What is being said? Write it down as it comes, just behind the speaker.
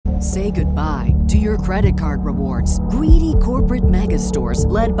Say goodbye to your credit card rewards. Greedy corporate mega stores,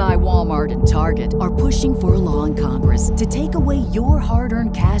 led by Walmart and Target, are pushing for a law in Congress to take away your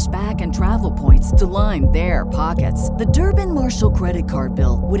hard-earned cash back and travel points to line their pockets. The Durbin-Marshall credit card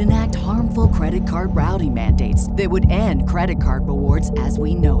bill would enact harmful credit card routing mandates that would end credit card rewards as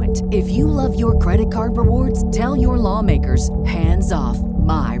we know it. If you love your credit card rewards, tell your lawmakers, hands off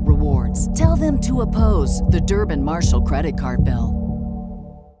my rewards. Tell them to oppose the Durbin-Marshall credit card bill.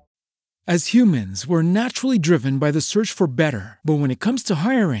 As humans, we're naturally driven by the search for better. But when it comes to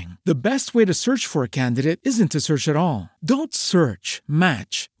hiring, the best way to search for a candidate isn't to search at all. Don't search,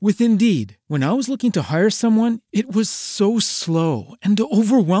 match with Indeed. When I was looking to hire someone, it was so slow and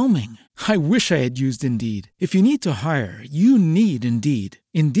overwhelming. I wish I had used Indeed. If you need to hire, you need Indeed.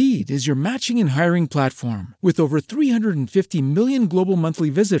 Indeed is your matching and hiring platform with over 350 million global monthly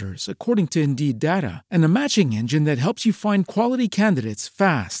visitors, according to Indeed data, and a matching engine that helps you find quality candidates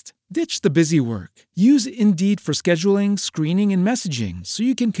fast. Ditch the busy work. Use Indeed for scheduling, screening, and messaging so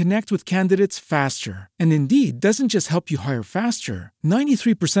you can connect with candidates faster. And Indeed doesn't just help you hire faster.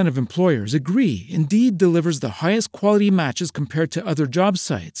 93% of employers agree Indeed delivers the highest quality matches compared to other job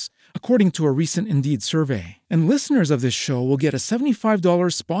sites, according to a recent Indeed survey. And listeners of this show will get a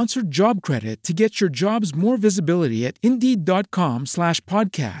 $75 sponsored job credit to get your jobs more visibility at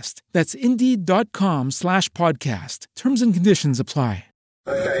Indeed.com/podcast. That's Indeed.com/podcast. Terms and conditions apply.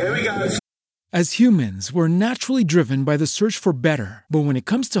 Okay, here we go. As humans, we're naturally driven by the search for better. But when it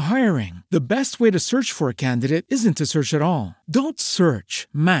comes to hiring, the best way to search for a candidate isn't to search at all. Don't search,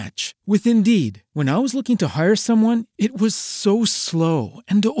 match with Indeed. When I was looking to hire someone, it was so slow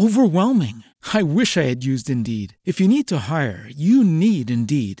and overwhelming. I wish I had used Indeed. If you need to hire, you need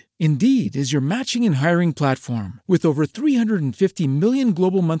Indeed. Indeed is your matching and hiring platform with over 350 million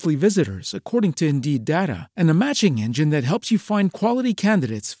global monthly visitors, according to Indeed data, and a matching engine that helps you find quality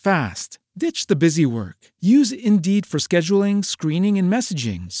candidates fast. Ditch the busy work. Use Indeed for scheduling, screening, and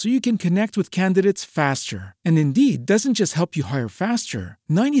messaging so you can connect with candidates faster. And Indeed doesn't just help you hire faster.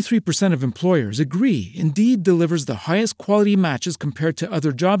 93% of employers agree Indeed delivers the highest quality matches compared to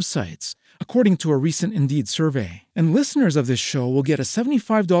other job sites, according to a recent Indeed survey. And listeners of this show will get a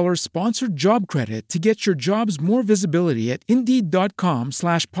 $75 sponsored job credit to get your jobs more visibility at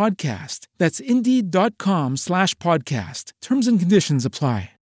Indeed.com/podcast. That's Indeed.com/podcast. Terms and conditions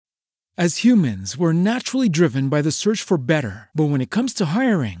apply. As humans, we're naturally driven by the search for better. But when it comes to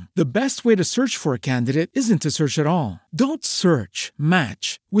hiring, the best way to search for a candidate isn't to search at all. Don't search,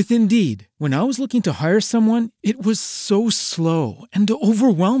 match with Indeed. When I was looking to hire someone, it was so slow and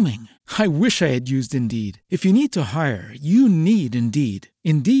overwhelming. I wish I had used Indeed. If you need to hire, you need Indeed.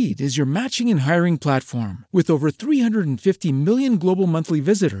 Indeed is your matching and hiring platform with over 350 million global monthly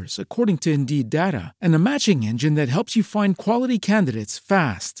visitors, according to Indeed data, and a matching engine that helps you find quality candidates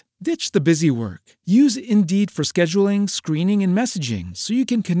fast. Ditch the busy work. Use Indeed for scheduling, screening, and messaging so you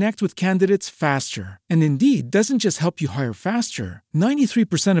can connect with candidates faster. And Indeed doesn't just help you hire faster.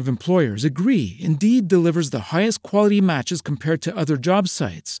 93% of employers agree Indeed delivers the highest quality matches compared to other job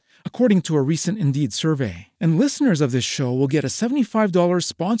sites, according to a recent Indeed survey. And listeners of this show will get a $75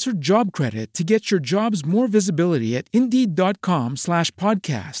 sponsored job credit to get your jobs more visibility at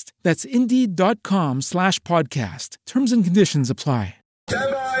Indeed.com/podcast. That's Indeed.com/podcast. Terms and conditions apply.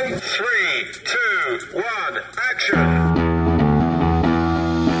 Stand by. 3, 2, 1, action.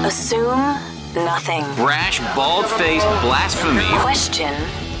 Assume nothing. Brash, bald-faced blasphemy. Question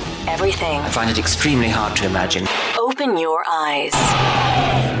everything. I find it extremely hard to imagine. Open your eyes.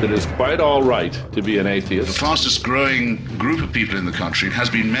 It is quite all right to be an atheist. The fastest growing group of people in the country has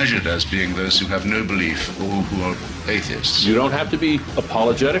been measured as being those who have no belief or who are atheists. You don't have to be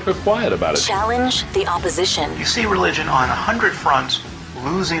apologetic or quiet about it. Challenge the opposition. You see religion on 100 fronts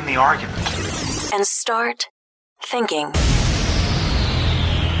losing the argument. And start thinking.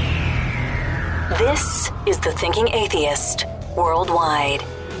 This is The Thinking Atheist Worldwide.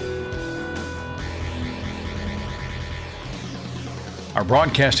 Our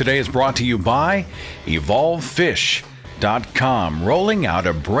broadcast today is brought to you by EvolveFish.com, rolling out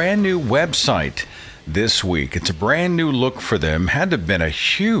a brand new website this week. It's a brand new look for them. Had to have been a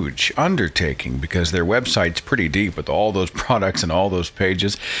huge undertaking because their website's pretty deep with all those products and all those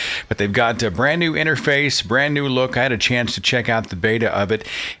pages. But they've got a brand new interface, brand new look. I had a chance to check out the beta of it,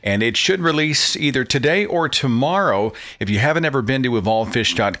 and it should release either today or tomorrow. If you haven't ever been to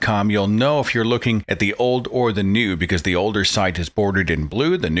EvolveFish.com, you'll know if you're looking at the old or the new, because the older site is bordered in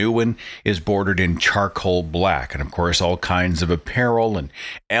blue. The new one is bordered in charcoal black. And of course, all kinds of apparel and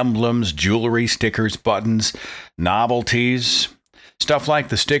emblems, jewelry, stickers, buttons, novelties, stuff like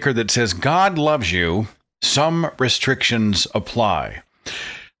the sticker that says, "God loves you. Some restrictions apply."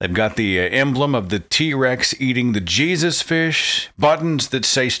 They've got the emblem of the T-Rex eating the Jesus fish, buttons that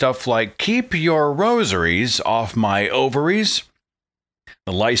say stuff like, "Keep your rosaries off my ovaries,"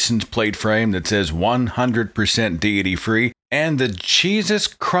 the license plate frame that says 100% deity-free, and the Jesus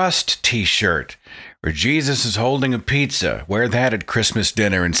Crust t-shirt, where Jesus is holding a pizza. Wear that at Christmas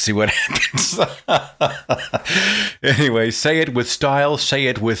dinner and see what happens. Anyway, say it with style, say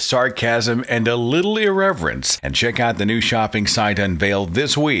it with sarcasm, and a little irreverence. And check out the new shopping site unveiled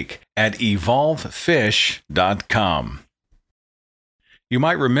this week at evolvefish.com. You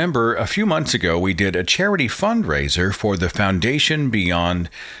might remember a few months ago we did a charity fundraiser for the Foundation Beyond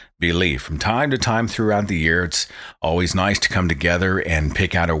Belief. From time to time throughout the year, it's always nice to come together and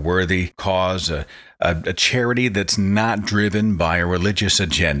pick out a worthy cause, a charity that's not driven by a religious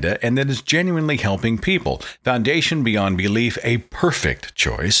agenda and that is genuinely helping people. Foundation Beyond Belief, a perfect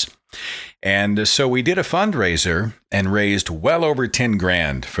choice. And so we did a fundraiser and raised well over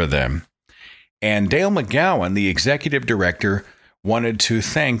 $10,000 for them. And Dale McGowan, the executive director, wanted to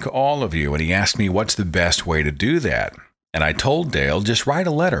thank all of you, and he asked me what's the best way to do that. And I told Dale, just write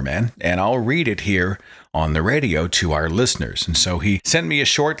a letter, man, and I'll read it here on the radio to our listeners. And so he sent me a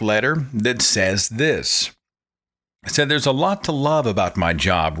short letter that says this. It said, "There's a lot to love about my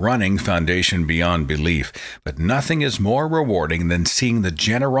job running Foundation Beyond Belief, but nothing is more rewarding than seeing the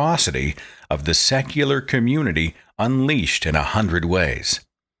generosity of the secular community unleashed in 100 ways.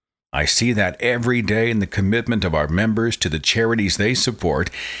 I see that every day in the commitment of our members to the charities they support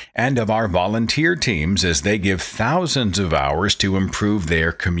and of our volunteer teams as they give thousands of hours to improve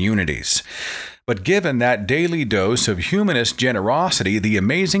their communities. But given that daily dose of humanist generosity, the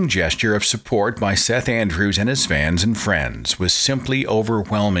amazing gesture of support by Seth Andrews and his fans and friends was simply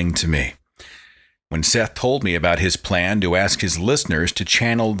overwhelming to me. When Seth told me about his plan to ask his listeners to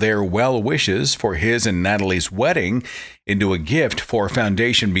channel their well wishes for his and Natalie's wedding into a gift for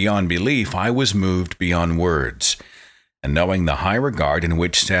Foundation Beyond Belief, I was moved beyond words. And knowing the high regard in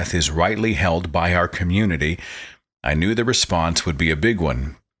which Seth is rightly held by our community, I knew the response would be a big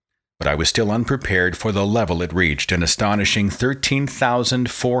one. But I was still unprepared for the level it reached, an astonishing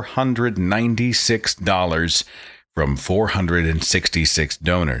 $13,496 from 466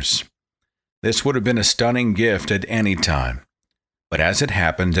 donors. This would have been a stunning gift at any time. But as it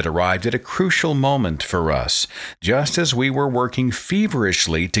happened, it arrived at a crucial moment for us, just as we were working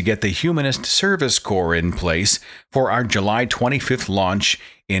feverishly to get the Humanist Service Corps in place for our July 25th launch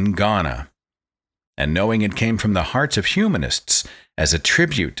in Ghana. And knowing it came from the hearts of humanists as a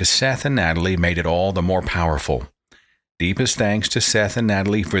tribute to Seth and Natalie made it all the more powerful. Deepest thanks to Seth and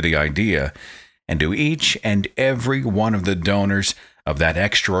Natalie for the idea, and to each and every one of the donors of that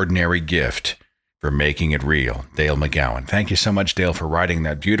extraordinary gift for making it real. Dale McGowan. Thank you so much, Dale, for writing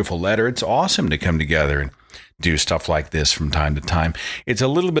that beautiful letter. It's awesome to come together and do stuff like this from time to time. It's a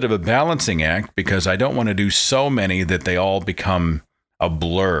little bit of a balancing act because I don't want to do so many that they all become a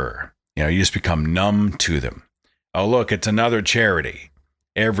blur. You just become numb to them. Oh, look, it's another charity.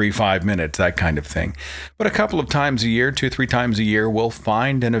 Every 5 minutes, that kind of thing. But a couple of times a year, 2-3 times a year, we'll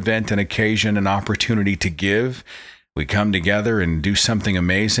find an event, an occasion, an opportunity to give. We come together and do something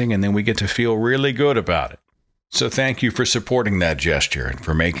amazing, and then we get to feel really good about it. So thank you for supporting that gesture and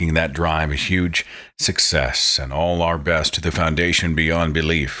for making that drive a huge success, and all our best to the Foundation Beyond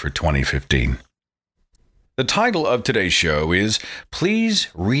Belief for 2015. The title of today's show is Please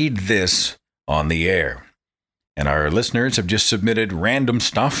Read This on the Air. And our listeners have just submitted random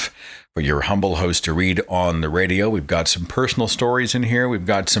stuff for your humble host to read on the radio. We've got some personal stories in here. We've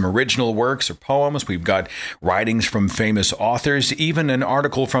got some original works or poems. We've got writings from famous authors. Even an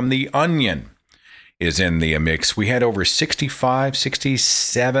article from The Onion is in the mix. We had over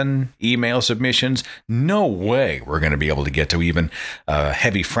 67 email submissions. No way we're going to be able to get to even a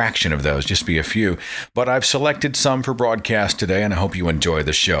heavy fraction of those, just be a few. But I've selected some for broadcast today, and I hope you enjoy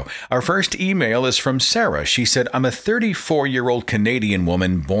the show. Our first email is from Sarah. She said, I'm a 34-year-old Canadian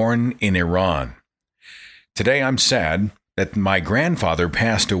woman born in Iran. Today I'm sad that my grandfather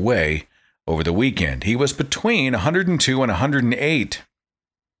passed away over the weekend. He was between 102 and 108.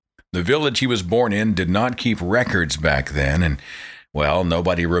 The village he was born in did not keep records back then, and, well,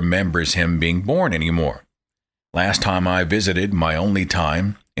 nobody remembers him being born anymore. Last time I visited, my only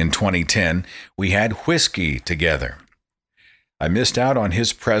time, in 2010, we had whiskey together. I missed out on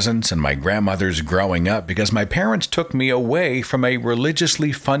his presence and my grandmother's growing up because my parents took me away from a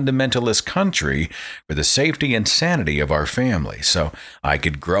religiously fundamentalist country for the safety and sanity of our family, so I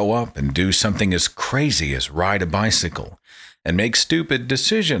could grow up and do something as crazy as ride a bicycle and make stupid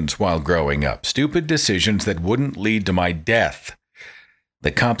decisions while growing up, stupid decisions that wouldn't lead to my death.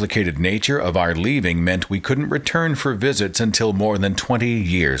 The complicated nature of our leaving meant we couldn't return for visits until more than 20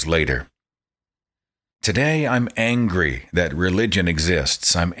 years later. Today, I'm angry that religion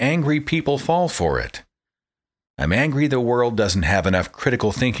exists. I'm angry people fall for it. I'm angry the world doesn't have enough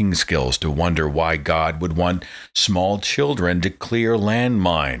critical thinking skills to wonder why God would want small children to clear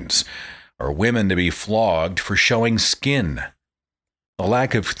landmines or women to be flogged for showing skin. The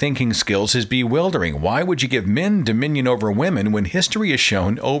lack of thinking skills is bewildering. Why would you give men dominion over women when history has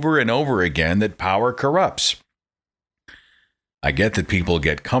shown over and over again that power corrupts? I get that people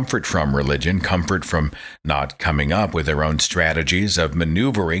get comfort from religion, comfort from not coming up with their own strategies of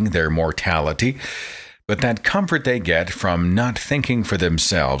maneuvering their mortality, but that comfort they get from not thinking for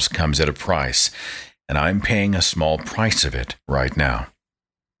themselves comes at a price, and I'm paying a small price of it right now.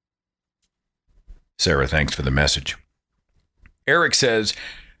 Sarah, thanks for the message. Eric says,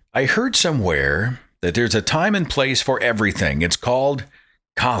 I heard somewhere that there's a time and place for everything. It's called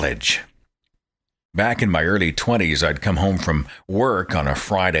college. Back in my early 20s, I'd come home from work on a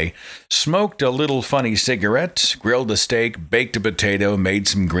Friday, smoked a little funny cigarette, grilled a steak, baked a potato, made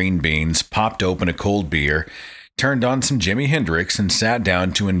some green beans, popped open a cold beer, turned on some Jimi Hendrix, and sat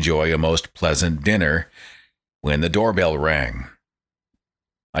down to enjoy a most pleasant dinner when the doorbell rang.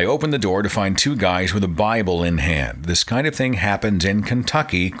 I opened the door to find two guys with a Bible in hand. This kind of thing happens in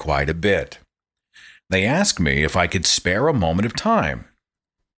Kentucky quite a bit. They asked me if I could spare a moment of time.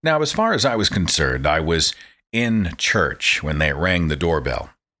 Now, as far as I was concerned, I was in church when they rang the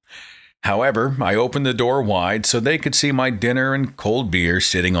doorbell. However, I opened the door wide so they could see my dinner and cold beer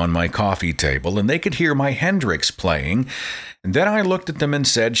sitting on my coffee table, and they could hear my Hendrix playing. And then I looked at them and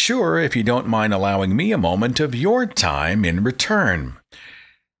said, sure, if you don't mind allowing me a moment of your time in return.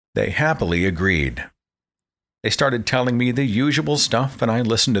 They happily agreed. They started telling me the usual stuff, and I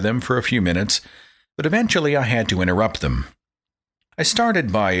listened to them for a few minutes, but eventually I had to interrupt them. I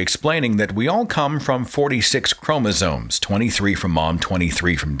started by explaining that we all come from 46 chromosomes, 23 from mom,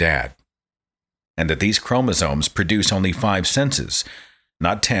 23 from dad, and that these chromosomes produce only 5 senses,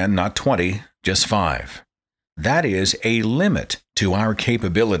 not 10, not 20, just 5. That is a limit to our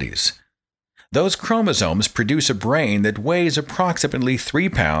capabilities. Those chromosomes produce a brain that weighs approximately 3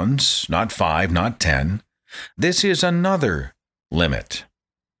 pounds, not 5, not 10. This is another limit.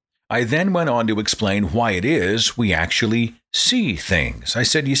 I then went on to explain why it is we actually see things. I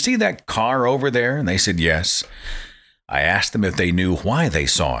said, you see that car over there? And they said, yes. I asked them if they knew why they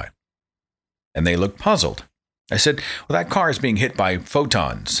saw it. And they looked puzzled. I said, well, that car is being hit by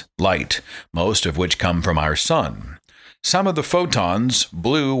photons, light, most of which come from our sun. Some of the photons,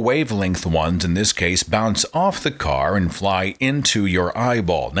 blue wavelength ones in this case, bounce off the car and fly into your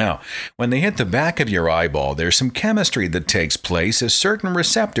eyeball. Now, when they hit the back of your eyeball, there's some chemistry that takes place as certain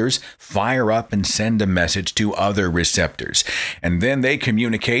receptors fire up and send a message to other receptors. And then they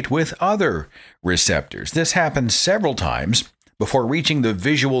communicate with other receptors. This happens several times before reaching the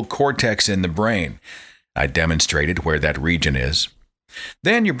visual cortex in the brain. I demonstrated where that region is.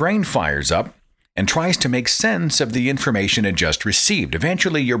 Then your brain fires up and tries to make sense of the information it just received.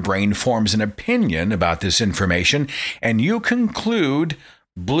 Eventually, your brain forms an opinion about this information, and you conclude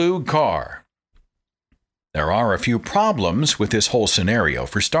blue car. There are a few problems with this whole scenario.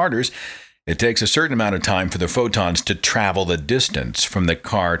 For starters, it takes a certain amount of time for the photons to travel the distance from the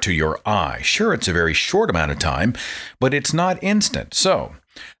car to your eye. Sure, it's a very short amount of time, but it's not instant. So,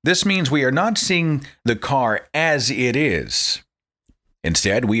 this means we are not seeing the car as it is.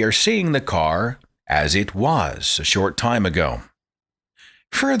 Instead, we are seeing the car as it was a short time ago.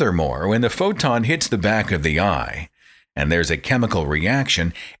 Furthermore, when the photon hits the back of the eye, and there's a chemical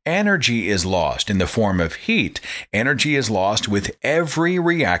reaction, energy is lost in the form of heat. Energy is lost with every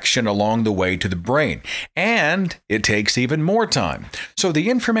reaction along the way to the brain, and it takes even more time. So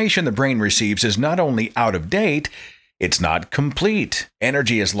the information the brain receives is not only out of date, it's not complete.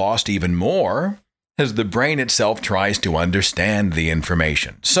 Energy is lost even more as the brain itself tries to understand the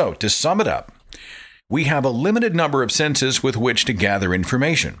information. So, to sum it up, we have a limited number of senses with which to gather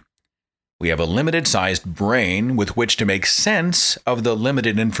information. We have a limited-sized brain with which to make sense of the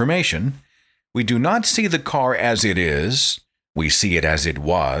limited information. We do not see the car as it is. We see it as it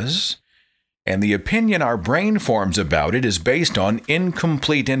was. And the opinion our brain forms about it is based on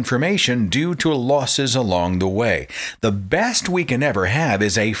incomplete information due to losses along the way. The best we can ever have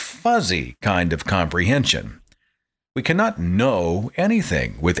is a fuzzy kind of comprehension. We cannot know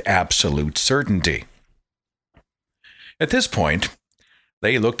anything with absolute certainty. At this point,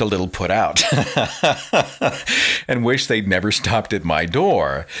 they looked a little put out and wished they'd never stopped at my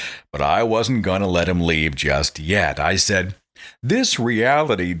door, but I wasn't going to let them leave just yet. I said, This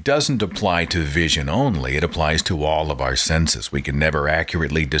reality doesn't apply to vision only. It applies to all of our senses. We can never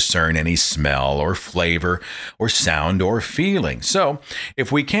accurately discern any smell or flavor or sound or feeling. So,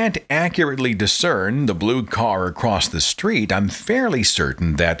 if we can't accurately discern the blue car across the street, I'm fairly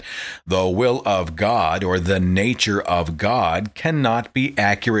certain that the will of God or the nature of God cannot be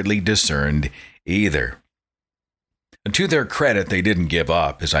accurately discerned either. To their credit, they didn't give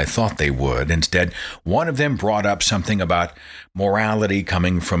up, as I thought they would. Instead, one of them brought up something about morality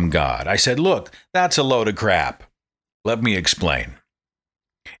coming from God. I said, look, that's a load of crap. Let me explain.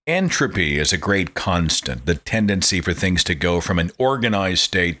 Entropy is a great constant, the tendency for things to go from an organized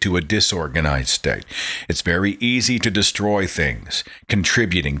state to a disorganized state. It's very easy to destroy things,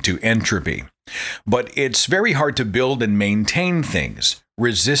 contributing to entropy. But it's very hard to build and maintain things,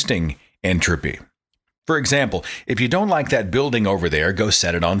 resisting entropy. For example, if you don't like that building over there, go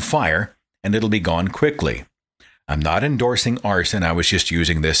set it on fire, and it'll be gone quickly. I'm not endorsing arson. I was just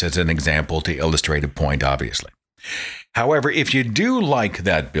using this as an example to illustrate a point, obviously. However, if you do like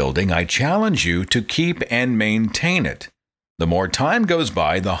that building, I challenge you to keep and maintain it. The more time goes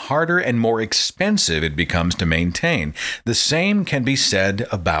by, the harder and more expensive it becomes to maintain. The same can be said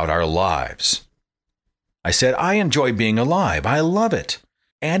about our lives. I said, I enjoy being alive. I love it.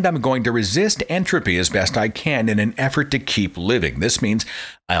 And I'm going to resist entropy as best I can in an effort to keep living. This means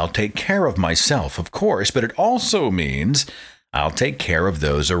I'll take care of myself, of course, but it also means I'll take care of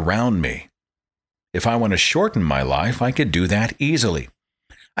those around me. If I want to shorten my life, I could do that easily.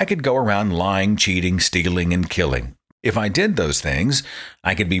 I could go around lying, cheating, stealing, and killing. If I did those things,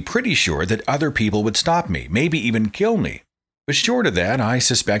 I could be pretty sure that other people would stop me, maybe even kill me. But short of that, I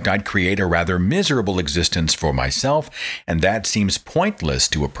suspect I'd create a rather miserable existence for myself, and that seems pointless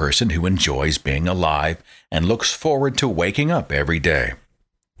to a person who enjoys being alive and looks forward to waking up every day.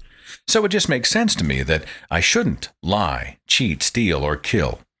 So it just makes sense to me that I shouldn't lie, cheat, steal, or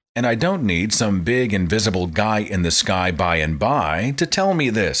kill. And I don't need some big invisible guy in the sky by and by to tell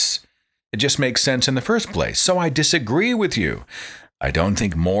me this. It just makes sense in the first place. So I disagree with you. I don't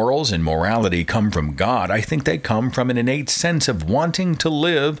think morals and morality come from God. I think they come from an innate sense of wanting to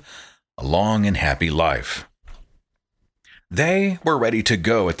live a long and happy life. They were ready to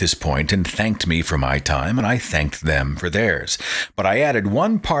go at this point and thanked me for my time, and I thanked them for theirs. But I added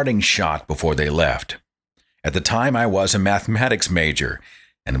one parting shot before they left. At the time, I was a mathematics major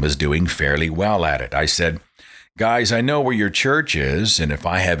and was doing fairly well at it. I said, guys, I know where your church is, and if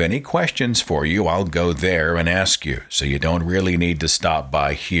I have any questions for you, I'll go there and ask you, so you don't really need to stop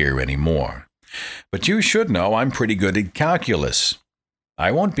by here anymore. But you should know I'm pretty good at calculus. I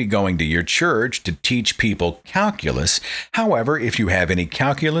won't be going to your church to teach people calculus. However, if you have any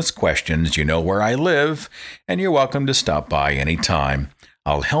calculus questions, you know where I live, and you're welcome to stop by any time.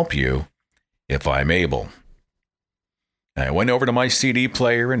 I'll help you if I'm able. I went over to my CD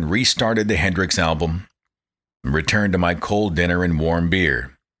player and restarted the Hendrix album. Returned to my cold dinner and warm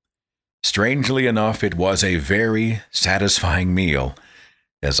beer. Strangely enough, it was a very satisfying meal,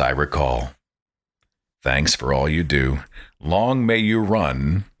 as I recall. Thanks for all you do. Long may you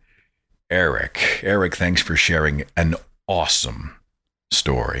run, Eric. Eric, thanks for sharing an awesome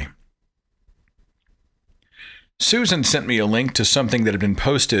story. Susan sent me a link to something that had been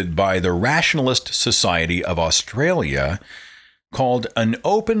posted by the Rationalist Society of Australia called An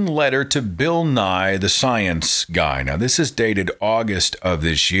Open Letter to Bill Nye, the Science Guy. Now, this is dated August of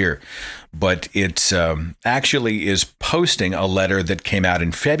this year, but it actually is posting a letter that came out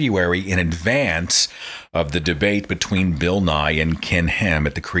in February in advance of the debate between Bill Nye and Ken Ham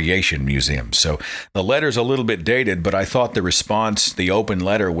at the Creation Museum. So the letter's a little bit dated, but I thought the response, the open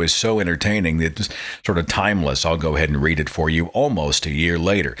letter, was so entertaining that it's sort of timeless. I'll go ahead and read it for you almost a year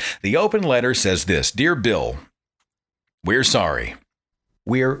later. The open letter says this: Dear Bill, we're sorry.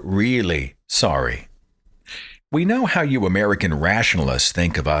 We're really sorry. We know how you American rationalists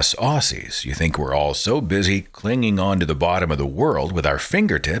think of us Aussies. You think we're all so busy clinging on to the bottom of the world with our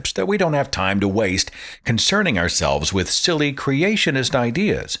fingertips that we don't have time to waste concerning ourselves with silly creationist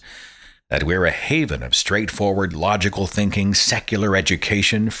ideas. That we're a haven of straightforward, logical thinking, secular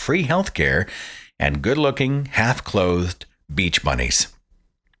education, free healthcare, and good-looking, half-clothed beach bunnies.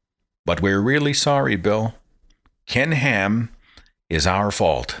 But we're really sorry, Bill. Ken Ham is our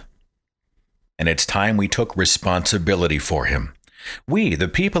fault, and it's time we took responsibility for him. We, the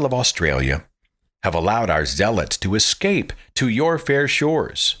people of Australia, have allowed our zealots to escape to your fair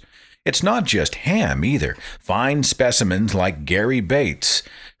shores. It's not just Ham either. Fine specimens like Gary Bates,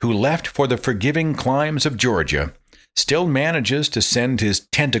 who left for the forgiving climes of Georgia, still manages to send his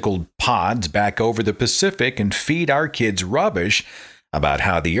tentacled pods back over the Pacific and feed our kids rubbish about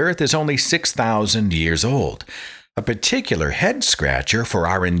how the Earth is only 6,000 years old. A particular head-scratcher for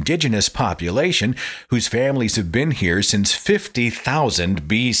our indigenous population whose families have been here since 50,000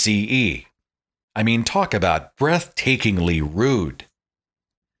 BCE. I mean, talk about breathtakingly rude.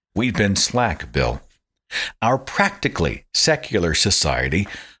 We've been slack, Bill. Our practically secular society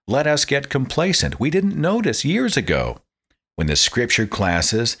let us get complacent. We didn't notice years ago when the scripture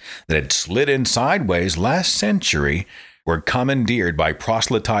classes that had slid in sideways last century were commandeered by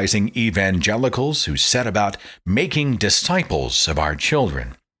proselytizing evangelicals who set about making disciples of our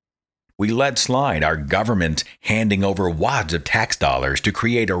children. We let slide our government handing over wads of tax dollars to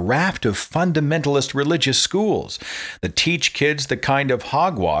create a raft of fundamentalist religious schools that teach kids the kind of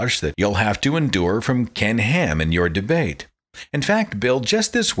hogwash that you'll have to endure from Ken Ham in your debate. In fact, Bill,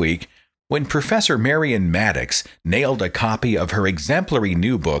 just this week, when Professor Marian Maddox nailed a copy of her exemplary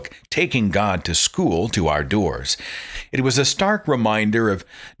new book, Taking God to School, to our doors, it was a stark reminder of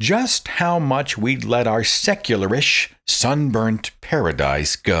just how much we'd let our secularish, sunburnt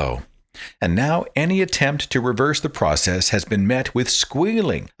paradise go. And now any attempt to reverse the process has been met with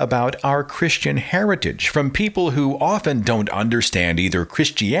squealing about our Christian heritage from people who often don't understand either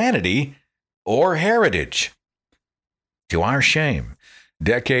Christianity or heritage. To our shame,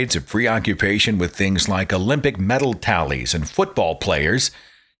 decades of preoccupation with things like Olympic medal tallies and football players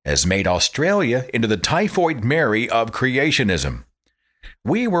has made Australia into the Typhoid Mary of creationism.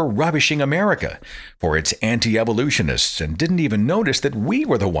 We were rubbishing America for its anti-evolutionists and didn't even notice that we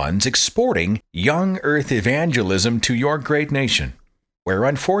were the ones exporting young earth evangelism to your great nation, where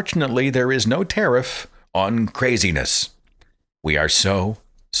unfortunately there is no tariff on craziness. We are so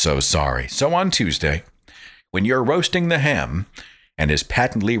sorry. So on Tuesday, when you're roasting the ham and his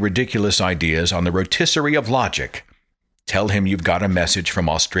patently ridiculous ideas on the rotisserie of logic, tell him you've got a message from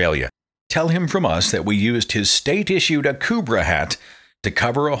Australia. Tell him from us that we used his state-issued Akubra hat to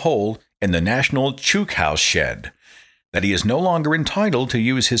cover a hole in the National Chook House shed, that he is no longer entitled to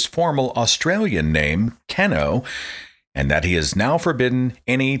use his formal Australian name, Keno, and that he is now forbidden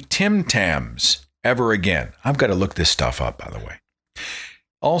any Tim Tams ever again. I've got to look this stuff up, by the way.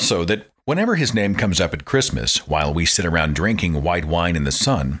 Also, that whenever his name comes up at Christmas, while we sit around drinking white wine in the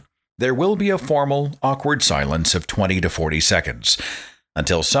sun, there will be a formal, awkward silence of 20 to 40 seconds,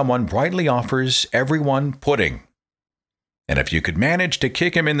 until someone brightly offers everyone pudding. And if you could manage to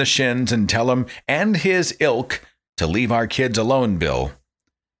kick him in the shins and tell him and his ilk to leave our kids alone, Bill,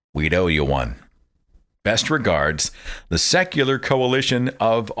 we'd owe you one. Best regards, the Secular Coalition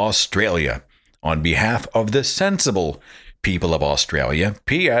of Australia. On behalf of the sensible people of Australia,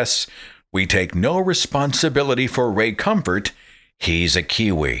 P.S., we take no responsibility for Ray Comfort. He's a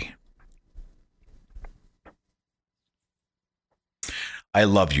Kiwi. I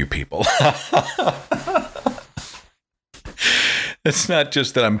love you people. It's not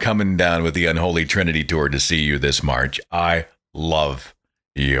just that I'm coming down with the Unholy Trinity Tour to see you this March. I love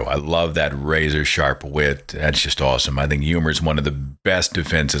you. I love that razor-sharp wit. That's just awesome. I think humor is one of the best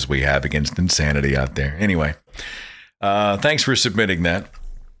defenses we have against insanity out there. Anyway, thanks for submitting that.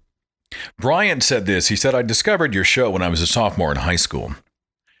 Brian said this. He said, I discovered your show when I was a sophomore in high school.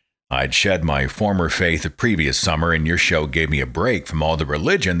 I'd shed my former faith the previous summer, and your show gave me a break from all the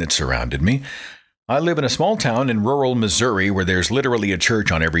religion that surrounded me. I live in a small town in rural Missouri where there's literally a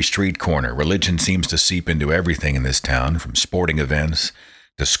church on every street corner. Religion seems to seep into everything in this town, from sporting events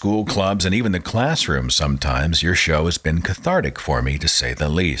to school clubs and even the classroom sometimes. Your show has been cathartic for me, to say the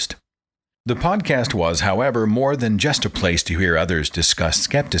least. The podcast was, however, more than just a place to hear others discuss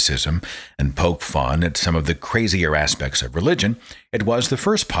skepticism and poke fun at some of the crazier aspects of religion. It was the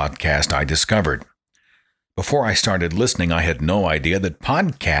first podcast I discovered. Before I started listening, I had no idea that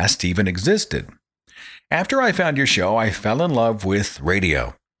podcasts even existed. After I found your show, I fell in love with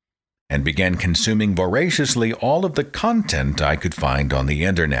radio and began consuming voraciously all of the content I could find on the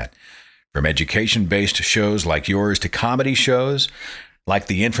internet, from education-based shows like yours to comedy shows, like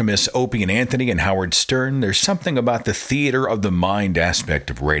the infamous Opie and Anthony and Howard Stern. There's something about the theater of the mind aspect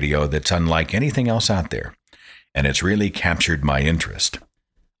of radio that's unlike anything else out there, and it's really captured my interest.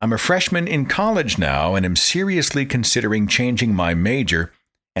 I'm a freshman in college now and am seriously considering changing my major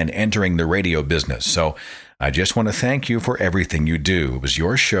and entering the radio business. So I just want to thank you for everything you do. It was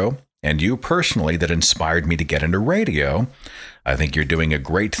your show and you personally that inspired me to get into radio. I think you're doing a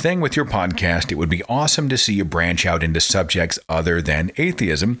great thing with your podcast. It would be awesome to see you branch out into subjects other than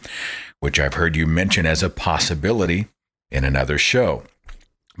atheism, which I've heard you mention as a possibility in another show.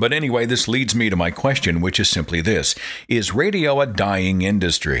 But anyway, this leads me to my question, which is simply this. Is radio a dying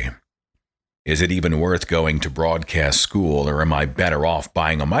industry? Is it even worth going to broadcast school, or am I better off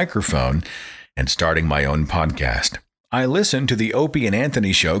buying a microphone and starting my own podcast? I listen to the Opie and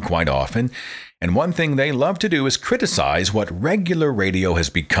Anthony show quite often, and one thing they love to do is criticize what regular radio has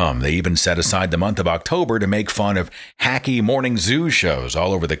become. They even set aside the month of October to make fun of hacky morning zoo shows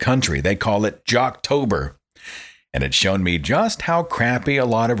all over the country. They call it Jocktober. And it's shown me just how crappy a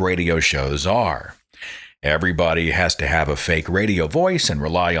lot of radio shows are. Everybody has to have a fake radio voice and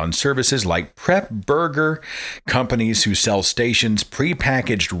rely on services like Prep Burger, companies who sell stations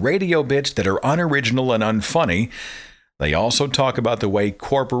prepackaged radio bits that are unoriginal and unfunny. They also talk about the way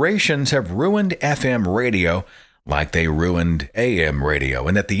corporations have ruined FM radio like they ruined AM radio,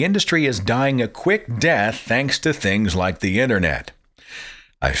 and that the industry is dying a quick death thanks to things like the internet.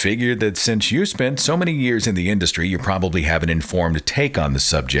 I figured that since you spent so many years in the industry, you probably have an informed take on the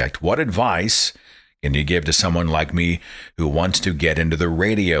subject. What advice can you give to someone like me who wants to get into the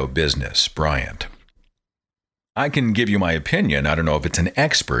radio business, Bryant? I can give you my opinion. I don't know if it's an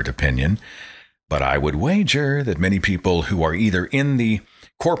expert opinion, but I would wager that many people who are either in the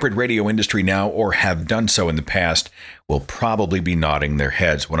corporate radio industry now or have done so in the past will probably be nodding their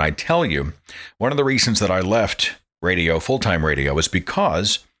heads when I tell you one of the reasons that I left radio, full-time radio, is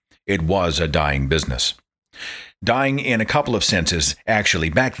because it was a dying business. Dying in a couple of senses, actually.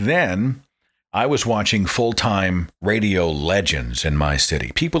 Back then, I was watching full-time radio legends in my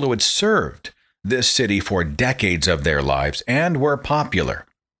city, people who had served this city for decades of their lives and were popular.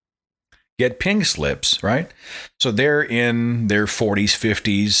 Get pink slips, right? So they're in their 40s,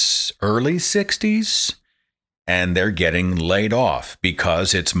 50s, early 60s, and they're getting laid off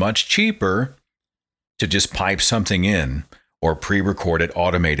because it's much cheaper to just pipe something in or pre-record it,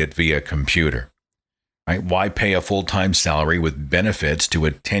 automate it via computer. Right? Why pay a full-time salary with benefits to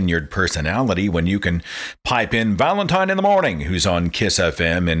a tenured personality when you can pipe in Valentine in the Morning, who's on Kiss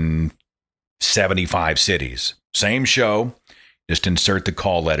FM in 75 cities? Same show, just insert the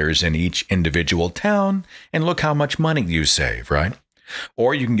call letters in each individual town, and look how much money you save, right?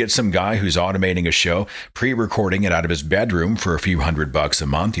 Or you can get some guy who's automating a show, pre-recording it out of his bedroom for a few $100 a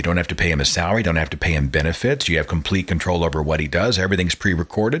month. You don't have to pay him a salary, don't have to pay him benefits. You have complete control over what he does. Everything's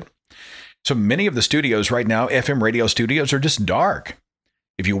pre-recorded. So many of the studios right now, FM radio studios, are just dark.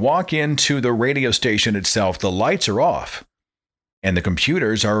 If you walk into the radio station itself, the lights are off and the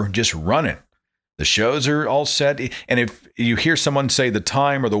computers are just running. The shows are all set. And if you hear someone say the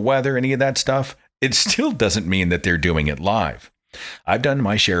time or the weather, any of that stuff, it still doesn't mean that they're doing it live. I've done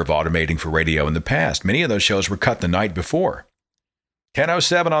my share of automating for radio in the past. Many of those shows were cut the night before.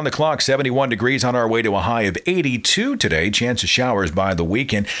 10:07 on the clock, 71 degrees on our way to a high of 82 today. Chance of showers by the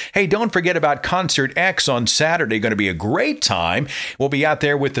weekend. Hey, don't forget about Concert X on Saturday. Going to be a great time. We'll be out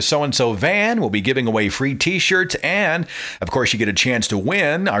there with the So-and-So van. We'll be giving away free t-shirts. And, of course, you get a chance to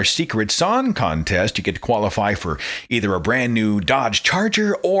win our secret song contest. You get to qualify for either a brand new Dodge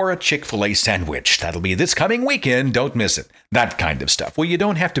Charger or a Chick-fil-A sandwich. That'll be this coming weekend. Don't miss it. That kind of stuff. Well, you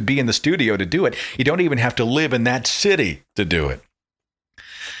don't have to be in the studio to do it. You don't even have to live in that city to do it.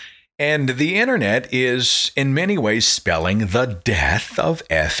 And the internet is, in many ways, spelling the death of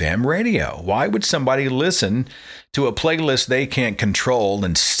FM radio. Why would somebody listen to a playlist they can't control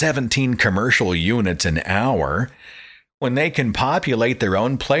in 17 commercial units an hour when they can populate their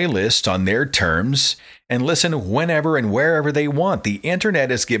own playlist on their terms and listen whenever and wherever they want? The internet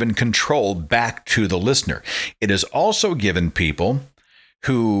has given control back to the listener. It has also given people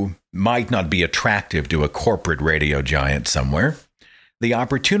who might not be attractive to a corporate radio giant somewhere the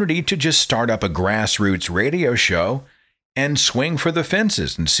opportunity to just start up a grassroots radio show and swing for the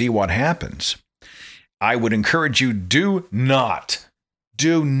fences and see what happens. I would encourage you, do not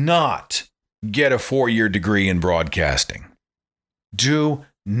get a 4-year degree in broadcasting. Do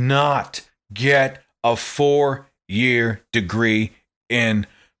not get a 4-year degree in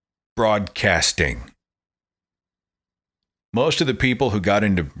broadcasting. Most of the people who got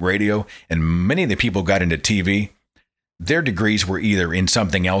into radio and many of the people who got into TV, their degrees were either in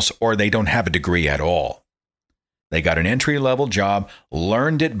something else or they don't have a degree at all. They got an entry-level job,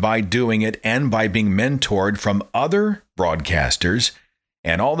 learned it by doing it and by being mentored from other broadcasters,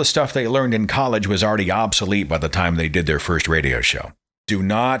 and all the stuff they learned in college was already obsolete by the time they did their first radio show. Do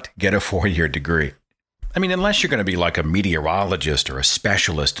not get a 4-year degree. I mean, unless you're going to be like a meteorologist or a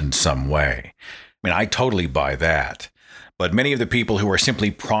specialist in some way. I mean, I totally buy that. But many of the people who are simply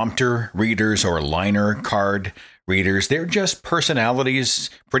prompter readers or liner card readers, they're just personalities,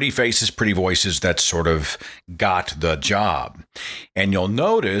 pretty faces, pretty voices that sort of got the job. And you'll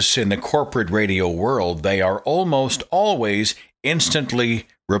notice in the corporate radio world, they are almost always instantly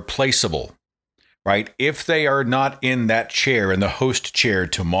replaceable, right? If they are not in that chair, in the host chair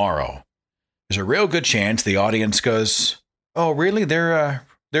tomorrow, there's a real good chance the audience goes, "Oh, really? They're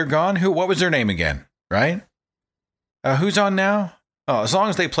gone? What was their name again?" Right? Who's on now? Oh, as long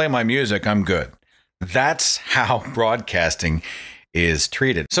as they play my music, I'm good. That's how broadcasting is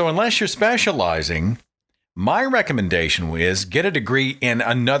treated. So unless you're specializing, my recommendation is get a degree in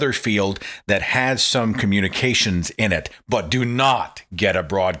another field that has some communications in it, but do not get a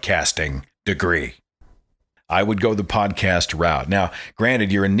broadcasting degree. I would go the podcast route. Now,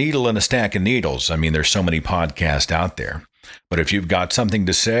 granted, you're a needle in a stack of needles. I mean, there's so many podcasts out there. But if you've got something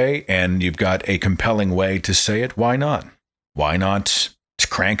to say and you've got a compelling way to say it, why not? Why not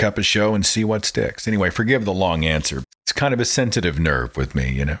crank up a show and see what sticks? Anyway, forgive the long answer. It's kind of a sensitive nerve with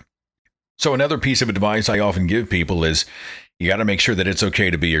me, you know. So another piece of advice I often give people is you got to make sure that it's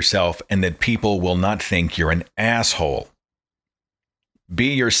okay to be yourself and that people will not think you're an asshole.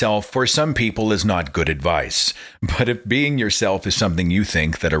 Be yourself for some people is not good advice. But if being yourself is something you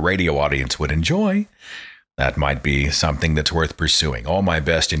think that a radio audience would enjoy, that might be something that's worth pursuing. All my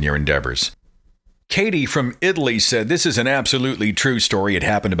best in your endeavors. Katie from Italy said, this is an absolutely true story. It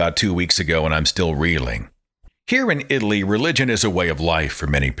happened about 2 weeks ago and I'm still reeling. Here in Italy, religion is a way of life for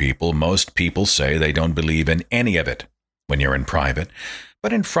many people. Most people say they don't believe in any of it when you're in private.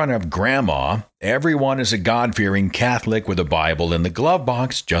 But in front of grandma, everyone is a God-fearing Catholic with a Bible in the glove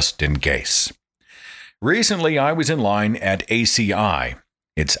box just in case. Recently, I was in line at ACI.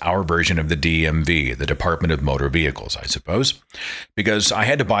 It's our version of the DMV, the Department of Motor Vehicles, I suppose, because I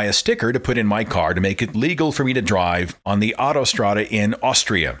had to buy a sticker to put in my car to make it legal for me to drive on the Autostrada in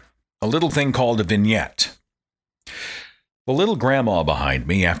Austria, a little thing called a vignette. The little grandma behind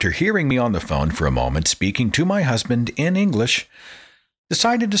me, after hearing me on the phone for a moment speaking to my husband in English,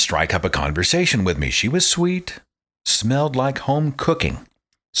 decided to strike up a conversation with me. She was sweet, smelled like home cooking,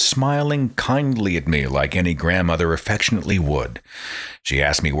 smiling kindly at me like any grandmother affectionately would. She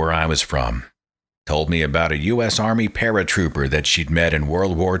asked me where I was from, told me about a U.S. Army paratrooper that she'd met in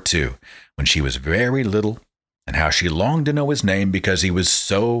World War II when she was very little and how she longed to know his name because he was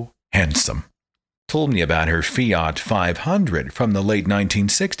so handsome. Told me about her Fiat 500 from the late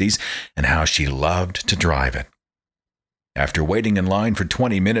 1960s and how she loved to drive it. After waiting in line for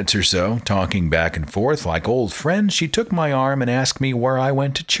 20 minutes or so, talking back and forth like old friends, she took my arm and asked me where I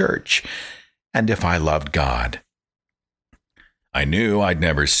went to church and if I loved God. I knew I'd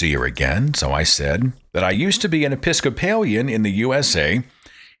never see her again, so I said that I used to be an Episcopalian in the USA and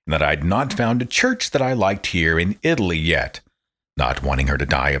that I'd not found a church that I liked here in Italy yet, not wanting her to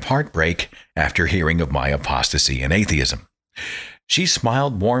die of heartbreak after hearing of my apostasy and atheism. She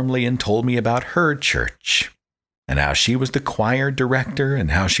smiled warmly and told me about her church, and how she was the choir director,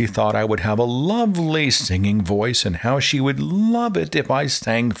 and how she thought I would have a lovely singing voice, and how she would love it if I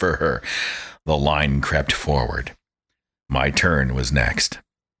sang for her. The line crept forward. My turn was next.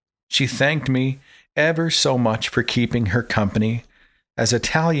 She thanked me ever so much for keeping her company, as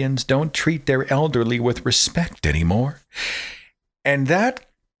Italians don't treat their elderly with respect anymore. And that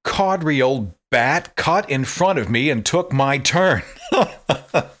cawdry old bat caught in front of me and took my turn.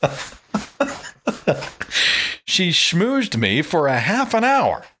 She schmoozed me for a half an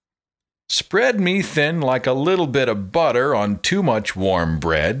hour, spread me thin like a little bit of butter on too much warm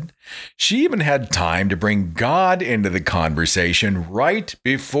bread. She even had time to bring God into the conversation right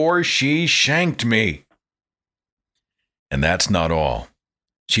before she shanked me. And that's not all.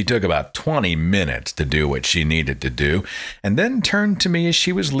 She took about 20 minutes to do what she needed to do, and then turned to me as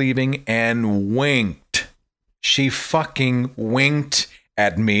she was leaving and winked. She fucking winked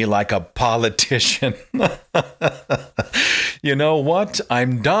at me like a politician. You know what?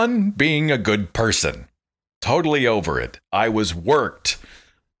 I'm done being a good person. Totally over it. I was worked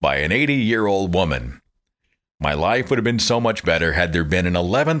by an 80-year-old woman. My life would have been so much better had there been an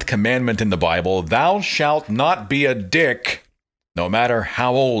 11th commandment in the Bible, thou shalt not be a dick, no matter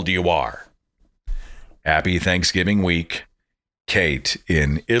how old you are. Happy Thanksgiving week. Kate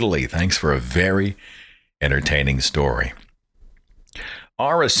in Italy. Thanks for a very entertaining story.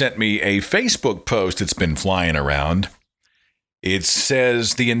 Ara sent me a Facebook post that's been flying around. It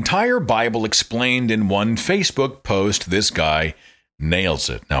says, the entire Bible explained in one Facebook post. This guy nails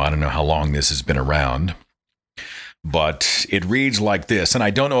it. Now, I don't know how long this has been around, but it reads like this, and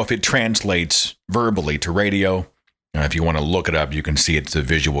I don't know if it translates verbally to radio. If you want to look it up, you can see it's a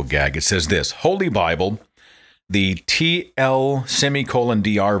visual gag. It says this: Holy Bible, the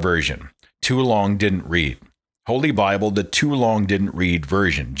TL:/DR version. Too long didn't read. Holy Bible, the too long didn't read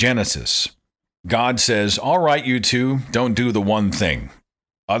version. Genesis. God says, all right, you two, don't do the one thing.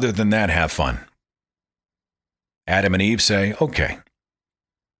 Other than that, have fun. Adam and Eve say, okay.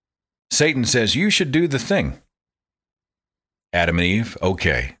 Satan says, you should do the thing. Adam and Eve,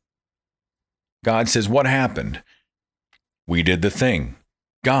 okay. God says, what happened? We did the thing.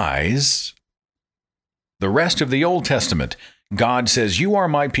 Guys, The rest of the Old Testament, God says, "You are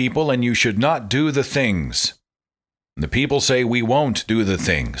my people and you should not do the things." And the people say, "We won't do the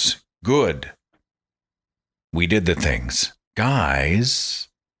things." Good. We did the things. Guys.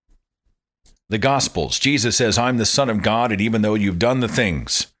 The Gospels, Jesus says, "I'm the Son of God, and even though you've done the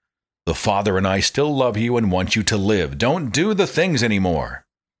things, the Father and I still love you and want you to live. Don't do the things anymore."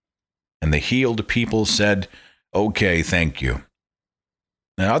 And the healed people said, "Okay, thank you."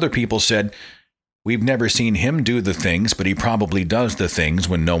 And other people said, "We've never seen him do the things, but he probably does the things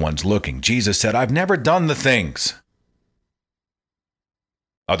when no one's looking." Jesus said, "I've never done the things."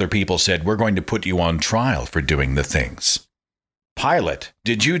 Other people said, "We're going to put you on trial for doing the things." Pilate,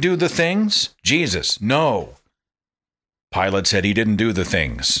 "Did you do the things?" Jesus, "No." Pilate said he didn't do the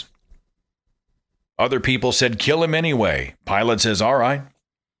things. Other people said, "Kill him anyway." Pilate says, "All right."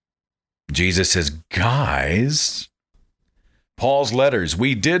 Jesus says, "Guys." Paul's letters,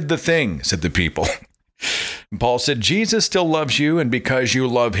 "We did the thing," said the people. Paul said, "Jesus still loves you, and because you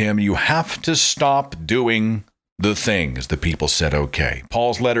love him, you have to stop doing the things." The people said, "Okay."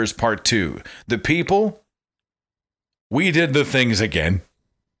 Paul's letters, part 2. The people, "We did the things again."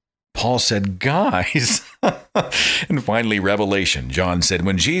 Paul said, "Guys." And finally, Revelation. John said,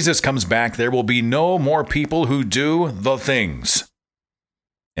 "When Jesus comes back, there will be no more people who do the things.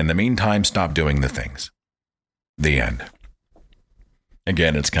 In the meantime, stop doing the things." The end.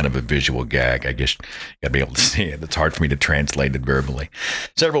 Again, it's kind of a visual gag. I guess you got to be able to see it. It's hard for me to translate it verbally.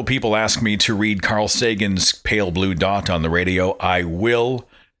 Several people ask me to read Carl Sagan's Pale Blue Dot on the radio. I will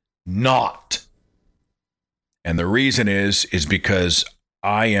not. And the reason is because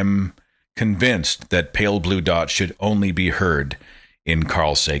I am convinced that Pale Blue Dot should only be heard in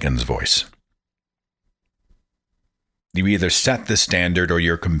Carl Sagan's voice. You either set the standard or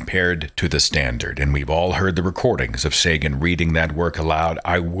you're compared to the standard. And we've all heard the recordings of Sagan reading that work aloud.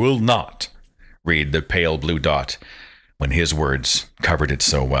 I will not read the Pale Blue Dot when his words covered it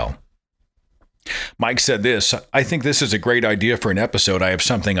so well. Mike said this, "I think this is a great idea for an episode. I have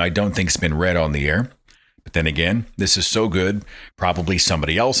something I don't think's been read on the air. But then again, this is so good, probably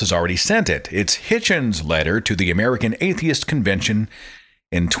somebody else has already sent it. It's Hitchens' letter to the American Atheist Convention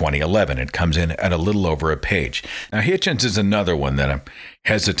in 2011. It comes in at a little over a page. Now, Hitchens is another one that I'm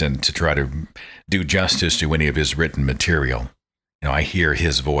hesitant to try to do justice to any of his written material. You know, I hear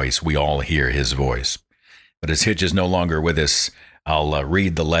his voice. We all hear his voice. But as Hitch is no longer with us, I'll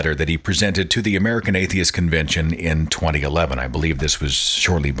read the letter that he presented to the American Atheist Convention in 2011. I believe this was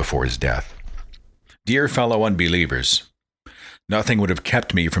shortly before his death. Dear fellow unbelievers, nothing would have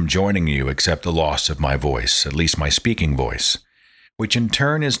kept me from joining you except the loss of my voice, at least my speaking voice, which in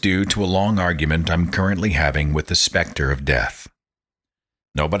turn is due to a long argument I'm currently having with the specter of death.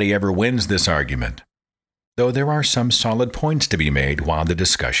 Nobody ever wins this argument, though there are some solid points to be made while the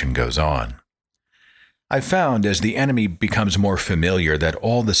discussion goes on. I've found as the enemy becomes more familiar that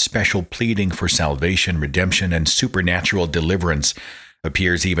all the special pleading for salvation, redemption, and supernatural deliverance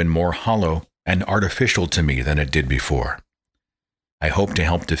appears even more hollow and artificial to me than it did before. I hope to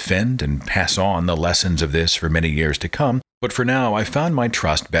help defend and pass on the lessons of this for many years to come, but for now I found my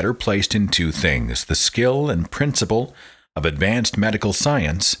trust better placed in two things: the skill and principle of advanced medical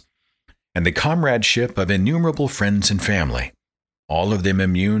science, and the comradeship of innumerable friends and family, all of them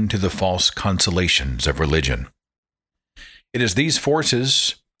immune to the false consolations of religion. It is these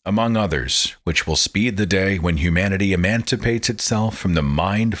forces, among others, which will speed the day when humanity emancipates itself from the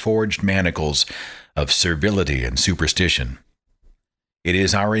mind-forged manacles of servility and superstition. It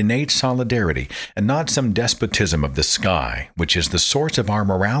is our innate solidarity, and not some despotism of the sky, which is the source of our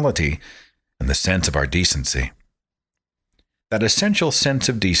morality and the sense of our decency. That essential sense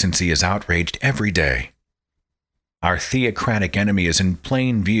of decency is outraged every day. Our theocratic enemy is in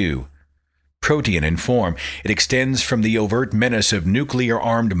plain view. Protean in form, it extends from the overt menace of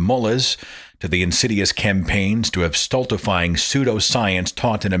nuclear-armed mullahs to the insidious campaigns to have stultifying pseudoscience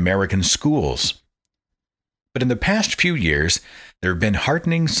taught in American schools. But in the past few years, there have been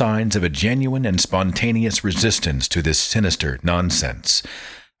heartening signs of a genuine and spontaneous resistance to this sinister nonsense,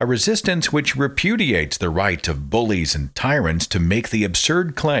 a resistance which repudiates the right of bullies and tyrants to make the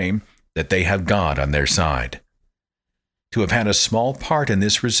absurd claim that they have God on their side. To have had a small part in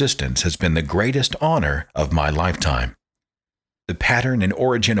this resistance has been the greatest honor of my lifetime. The pattern and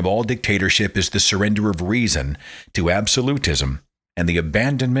origin of all dictatorship is the surrender of reason to absolutism and the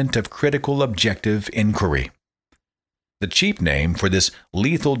abandonment of critical objective inquiry. The cheap name for this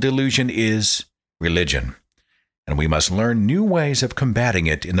lethal delusion is religion, and we must learn new ways of combating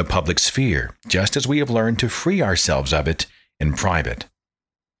it in the public sphere, just as we have learned to free ourselves of it in private.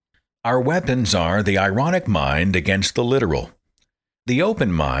 Our weapons are the ironic mind against the literal, the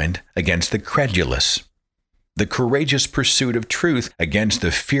open mind against the credulous, the courageous pursuit of truth against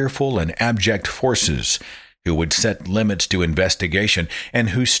the fearful and abject forces who would set limits to investigation and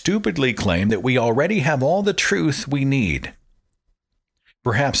who stupidly claim that we already have all the truth we need.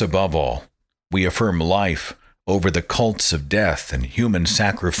 Perhaps above all, we affirm life over the cults of death and human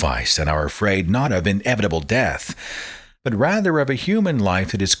sacrifice and are afraid not of inevitable death, but rather of a human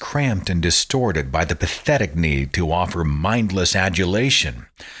life that is cramped and distorted by the pathetic need to offer mindless adulation,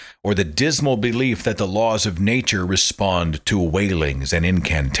 or the dismal belief that the laws of nature respond to wailings and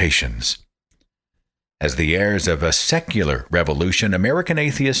incantations. As the heirs of a secular revolution, American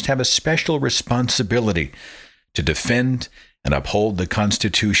atheists have a special responsibility to defend and uphold the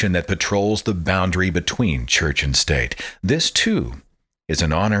Constitution that patrols the boundary between church and state. This, too, is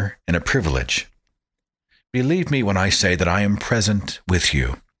an honor and a privilege. Believe me when I say that I am present with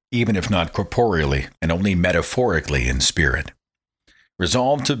you, even if not corporeally and only metaphorically in spirit.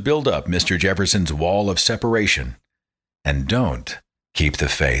 Resolved to build up Mr. Jefferson's wall of separation, and don't keep the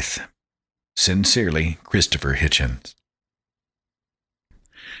faith. Sincerely, Christopher Hitchens.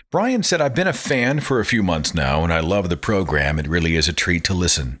 Brian said, I've been a fan for a few months now, and I love the program. It really is a treat to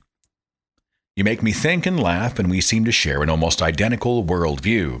listen. You make me think and laugh, and we seem to share an almost identical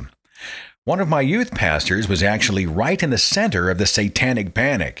worldview. One of my youth pastors was actually right in the center of the satanic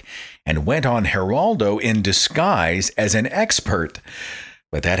panic and went on Geraldo in disguise as an expert.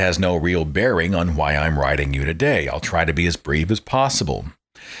 But that has no real bearing on why I'm writing you today. I'll try to be as brief as possible.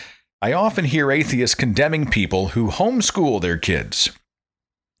 I often hear atheists condemning people who homeschool their kids.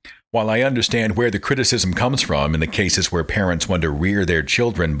 While I understand where the criticism comes from in the cases where parents want to rear their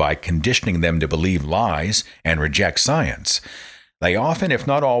children by conditioning them to believe lies and reject science, they often, if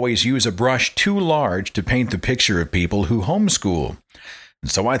not always, use a brush too large to paint the picture of people who homeschool.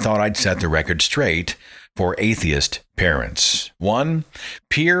 And so I thought I'd set the record straight for atheist parents. 1,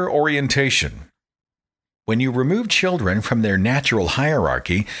 peer orientation. When you remove children from their natural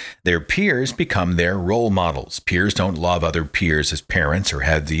hierarchy, their peers become their role models. Peers don't love other peers as parents or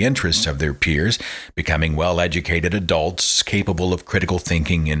have the interests of their peers, becoming well-educated adults capable of critical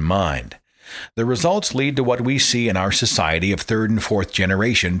thinking in mind. The results lead to what we see in our society of third and fourth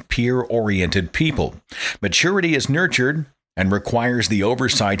generation peer-oriented people. Maturity is nurtured and requires the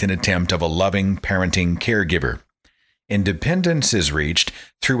oversight and attempt of a loving parenting caregiver. Independence is reached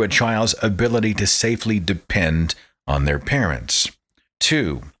through a child's ability to safely depend on their parents.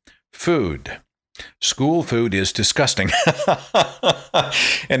 2, food. School food is disgusting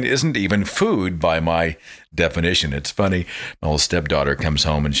and isn't even food by my definition. It's funny. My little stepdaughter comes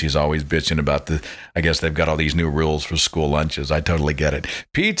home and she's always bitching about I guess they've got all these new rules for school lunches. I totally get it.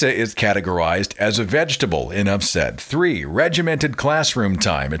 Pizza is categorized as a vegetable. Enough said. 3, regimented classroom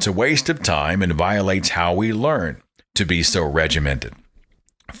time. It's a waste of time and violates how we learn to be so regimented.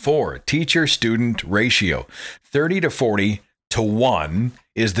 4, teacher-student ratio. 30 to 40 to 1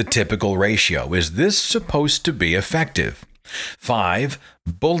 is the typical ratio. Is this supposed to be effective? 5,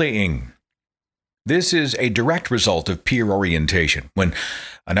 bullying. This is a direct result of peer orientation. When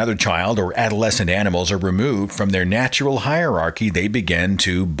another child or adolescent animals are removed from their natural hierarchy, they begin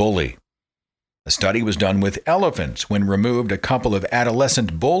to bully. A study was done with elephants. When removed, a couple of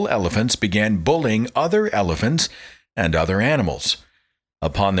adolescent bull elephants began bullying other elephants and other animals.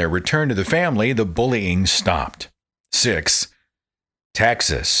 Upon their return to the family, the bullying stopped. 6,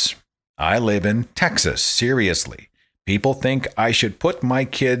 Texas. I live in Texas. Seriously. People think I should put my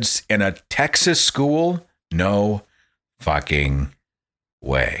kids in a Texas school? No fucking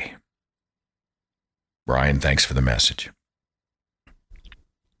way. Brian, thanks for the message.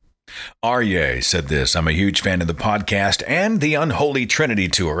 Arye said this, I'm a huge fan of the podcast and the Unholy Trinity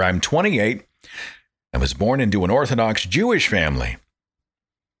Tour. I'm 28. I was born into an Orthodox Jewish family.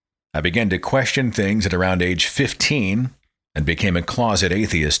 I began to question things at around age 15 and became a closet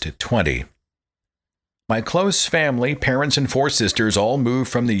atheist at 20. My close family, parents and 4 sisters, all moved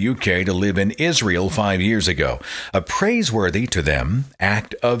from the UK to live in Israel 5 years ago, a praiseworthy to them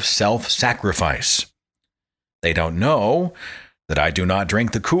act of self-sacrifice. They don't know that I do not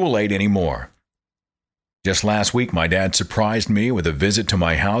drink the Kool-Aid anymore. Just last week, my dad surprised me with a visit to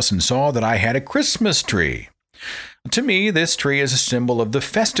my house and saw that I had a Christmas tree. To me, this tree is a symbol of the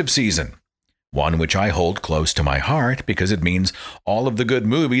festive season, one which I hold close to my heart because it means all of the good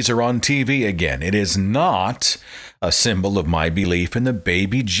movies are on TV again. It is not a symbol of my belief in the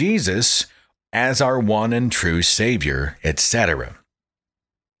baby Jesus as our one and true Savior, etc.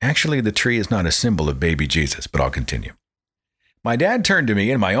 Actually, the tree is not a symbol of baby Jesus, but I'll continue. My dad turned to me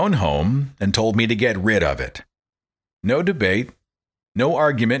in my own home and told me to get rid of it. No debate, no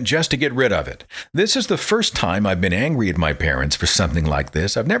argument, just to get rid of it. This is the first time I've been angry at my parents for something like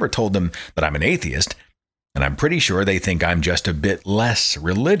this. I've never told them that I'm an atheist. And I'm pretty sure they think I'm just a bit less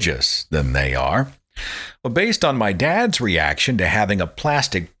religious than they are. Well, based on my dad's reaction to having a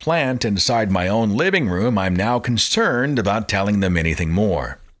plastic plant inside my own living room, I'm now concerned about telling them anything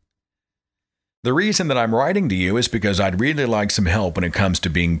more. The reason that I'm writing to you is because I'd really like some help when it comes to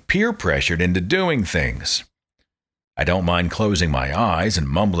being peer pressured into doing things. I don't mind closing my eyes and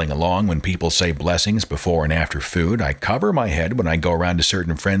mumbling along when people say blessings before and after food. I cover my head when I go around to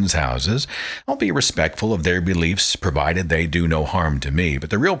certain friends' houses. I'll be respectful of their beliefs, provided they do no harm to me. But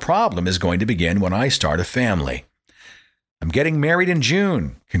the real problem is going to begin when I start a family. I'm getting married in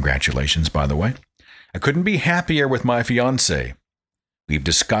June. Congratulations, by the way. I couldn't be happier with my fiancée. We've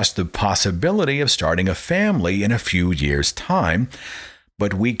discussed the possibility of starting a family in a few years' time,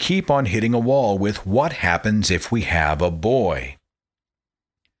 but we keep on hitting a wall with what happens if we have a boy.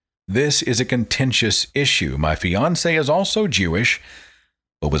 This is a contentious issue. My fiancé is also Jewish,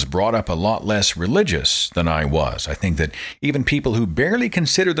 but was brought up a lot less religious than I was. I think that even people who barely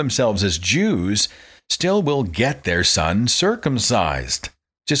consider themselves as Jews still will get their son circumcised.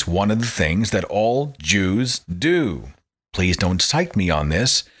 Just one of the things that all Jews do. Please don't cite me on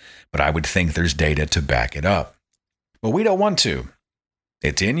this, but I would think there's data to back it up. But we don't want to.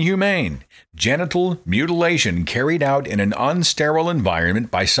 It's inhumane. Genital mutilation carried out in an unsterile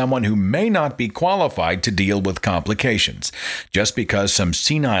environment by someone who may not be qualified to deal with complications. Just because some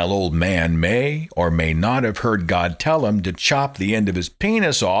senile old man may or may not have heard God tell him to chop the end of his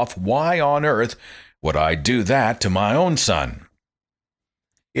penis off, why on earth would I do that to my own son?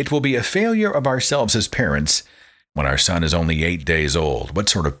 It will be a failure of ourselves as parents when our son is only 8 days old. What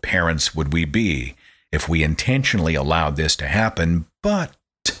sort of parents would we be if we intentionally allowed this to happen? But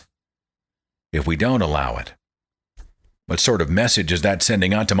if we don't allow it, what sort of message is that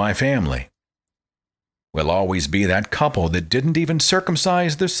sending out to my family? We'll always be that couple that didn't even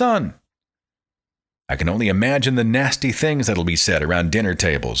circumcise their son. I can only imagine the nasty things that'll be said around dinner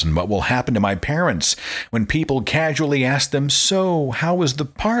tables and what will happen to my parents when people casually ask them, "So, how was the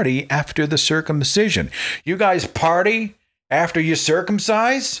party after the circumcision? You guys party after you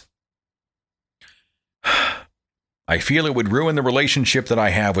circumcise?" I feel it would ruin the relationship that I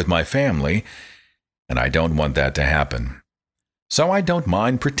have with my family, and I don't want that to happen. So I don't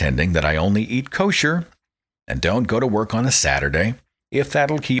mind pretending that I only eat kosher and don't go to work on a Saturday. If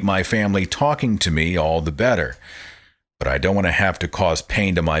that'll keep my family talking to me, all the better. But I don't want to have to cause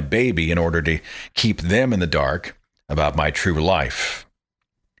pain to my baby in order to keep them in the dark about my true life.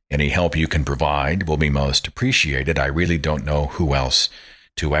 Any help you can provide will be most appreciated. I really don't know who else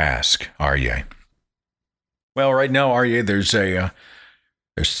to ask. Aryeh. Well, right now, Aryeh, there's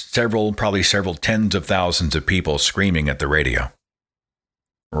probably several tens of thousands of people screaming at the radio.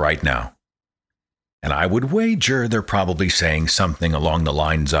 Right now. And I would wager they're probably saying something along the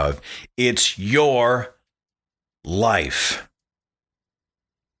lines of, "It's your life.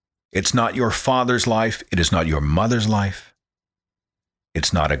 It's not your father's life. It is not your mother's life.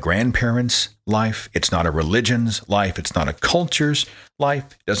 It's not a grandparent's life. It's not a religion's life. It's not a culture's life.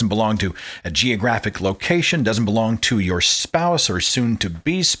 It doesn't belong to a geographic location. It doesn't belong to your spouse or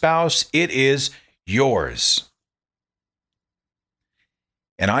soon-to-be spouse. It is yours."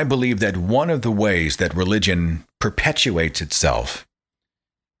 And I believe that one of the ways that religion perpetuates itself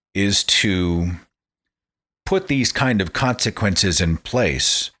is to put these kind of consequences in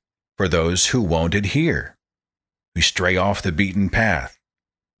place for those who won't adhere, who stray off the beaten path.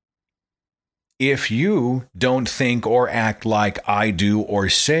 If you don't think or act like I do or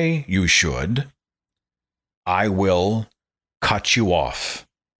say you should, I will cut you off.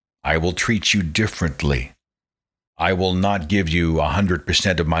 I will treat you differently. I will not give you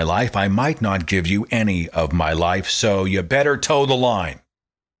 100% of my life. I might not give you any of my life, so you better toe the line.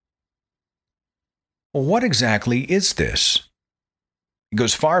 Well, what exactly is this? It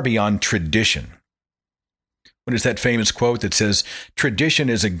goes far beyond tradition. What is that famous quote that says, "Tradition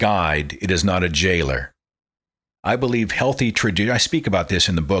is a guide, it is not a jailer"? I believe healthy tradition, I speak about this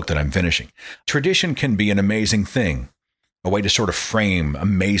in the book that I'm finishing. Tradition can be an amazing thing. A way to sort of frame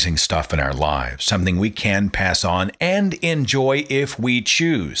amazing stuff in our lives, something we can pass on and enjoy if we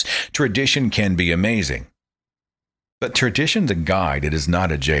choose. Tradition can be amazing. But tradition's a guide, it is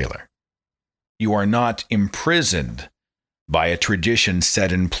not a jailer. You are not imprisoned by a tradition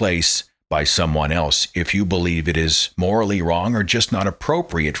set in place by someone else if you believe it is morally wrong or just not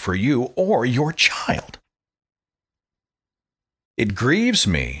appropriate for you or your child. It grieves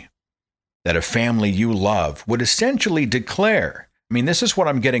me that a family you love would essentially declare, this is what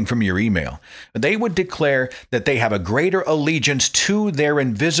I'm getting from your email. They would declare that they have a greater allegiance to their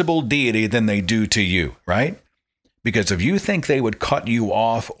invisible deity than they do to you, right? Because if you think they would cut you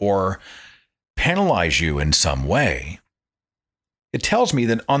off or penalize you in some way, it tells me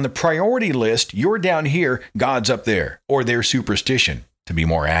that on the priority list, you're down here, God's up there, or their superstition, to be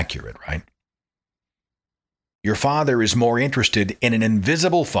more accurate, right? Your father is more interested in an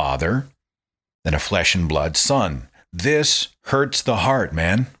invisible father than a flesh and blood son. This hurts the heart,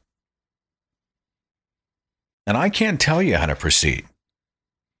 man. And I can't tell you how to proceed.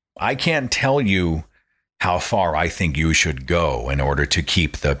 I can't tell you how far I think you should go in order to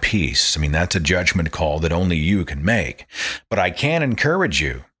keep the peace. I mean, that's a judgment call that only you can make. But I can encourage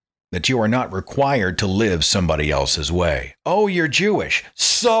you that you are not required to live somebody else's way. Oh, you're Jewish.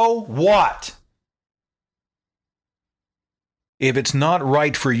 So what? If it's not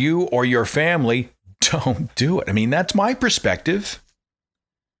right for you or your family, don't do it. I mean, that's my perspective.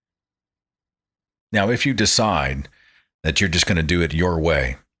 Now, if you decide that you're just going to do it your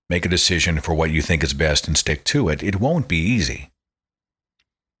way, make a decision for what you think is best and stick to it, it won't be easy.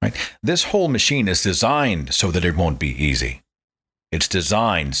 Right? This whole machine is designed so that it won't be easy. It's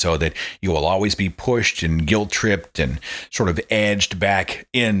designed so that you will always be pushed and guilt-tripped and sort of edged back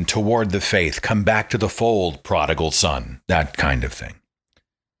in toward the faith. Come back to the fold, prodigal son, that kind of thing.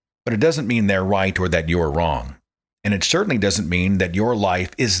 But it doesn't mean they're right or that you're wrong. And it certainly doesn't mean that your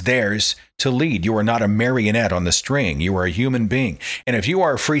life is theirs to lead. You are not a marionette on the string. You are a human being. And if you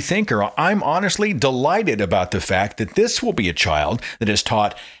are a free thinker, I'm honestly delighted about the fact that this will be a child that is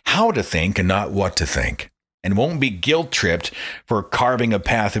taught how to think and not what to think, and won't be guilt-tripped for carving a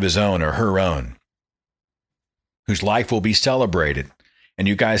path of his own or her own, whose life will be celebrated. And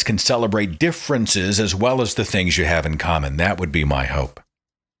you guys can celebrate differences as well as the things you have in common. That would be my hope.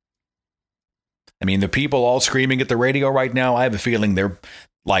 I mean, the people all screaming at the radio right now, I have a feeling they're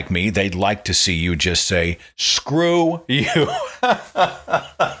like me. They'd like to see you just say, screw you.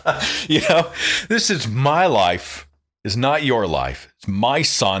 You know, this is my life. It's not your life. It's my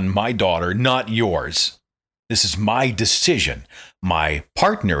son, my daughter, not yours. This is my decision, my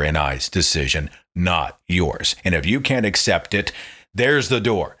partner and I's decision, not yours. And if you can't accept it, there's the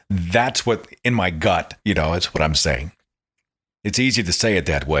door. That's what in my gut, it's what I'm saying. It's easy to say it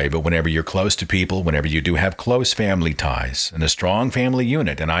that way, but whenever you're close to people, whenever you do have close family ties and a strong family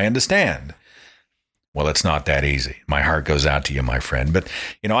unit, and I understand, well, it's not that easy. My heart goes out to you, my friend. But,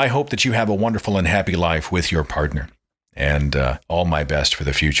 I hope that you have a wonderful and happy life with your partner, and all my best for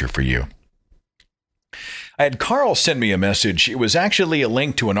the future for you. I had Carl send me a message. It was actually a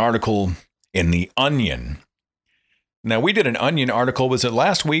link to an article in The Onion. Now, we did an Onion article, was it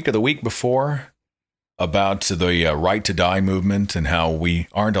last week or the week before, about the right to die movement and how we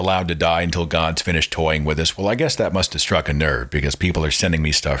aren't allowed to die until God's finished toying with us. Well, I guess that must have struck a nerve because people are sending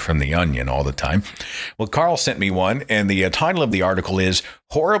me stuff from The Onion all the time. Well, Carl sent me one, and the title of the article is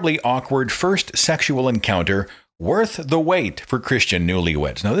Horribly Awkward First Sexual Encounter Worth the Wait for Christian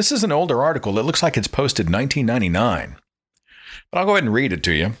Newlyweds. Now, this is an older article. It looks like it's posted 1999. But I'll go ahead and read it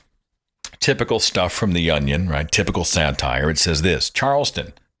to you. Typical stuff from The Onion, right? Typical satire. It says this: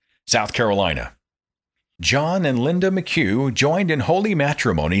 Charleston, South Carolina. John and Linda McHugh joined in holy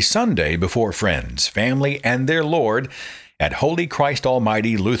matrimony Sunday before friends, family, and their Lord at Holy Christ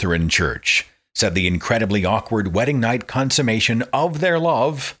Almighty Lutheran Church, said the incredibly awkward wedding night consummation of their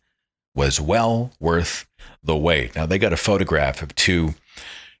love was well worth the wait. Now, they got a photograph of two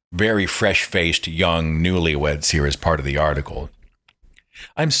very fresh-faced young newlyweds here as part of the article.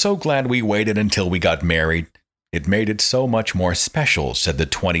 I'm so glad we waited until we got married. It made it so much more special, said the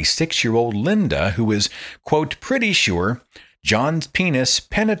 26-year-old Linda, who is, quote, pretty sure John's penis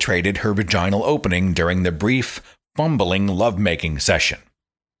penetrated her vaginal opening during the brief, fumbling lovemaking session.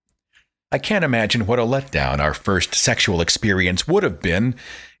 I can't imagine what a letdown our first sexual experience would have been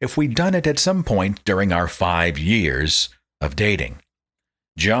if we'd done it at some point during our 5 years of dating.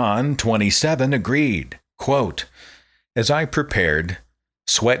 John, 27, agreed, quote, as I prepared,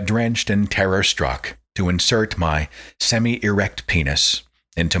 sweat-drenched and terror-struck, to insert my semi-erect penis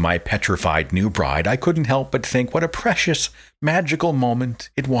into my petrified new bride, I couldn't help but think what a precious, magical moment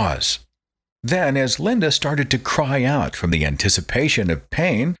it was. Then, as Linda started to cry out from the anticipation of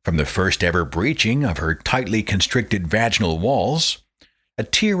pain from the first ever breaching of her tightly constricted vaginal walls, a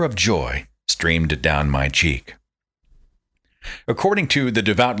tear of joy streamed down my cheek. According to the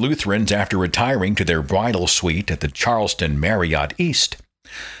devout Lutherans, after retiring to their bridal suite at the Charleston Marriott East,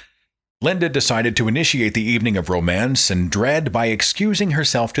 Linda decided to initiate the evening of romance and dread by excusing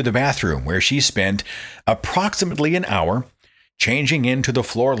herself to the bathroom, where she spent approximately an hour changing into the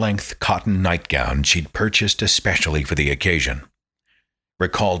floor-length cotton nightgown she'd purchased especially for the occasion.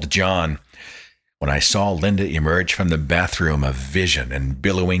 Recalled John, when I saw Linda emerge from the bathroom of vision and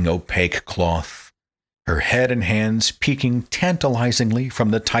billowing opaque cloth, her head and hands peeking tantalizingly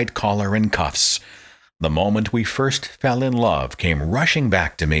from the tight collar and cuffs. The moment we first fell in love came rushing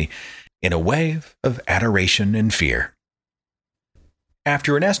back to me in a wave of adoration and fear.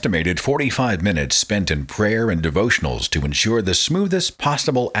 After an estimated 45 minutes spent in prayer and devotionals to ensure the smoothest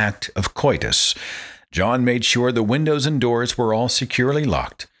possible act of coitus, John made sure the windows and doors were all securely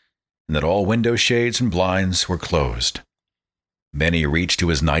locked and that all window shades and blinds were closed. Then he reached to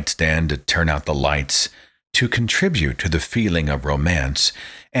his nightstand to turn out the lights to contribute to the feeling of romance,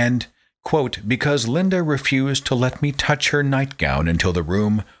 and, quote, because Linda refused to let me touch her nightgown until the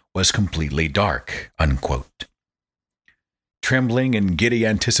room was completely dark, unquote. Trembling in giddy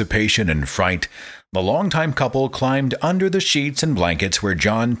anticipation and fright, the longtime couple climbed under the sheets and blankets where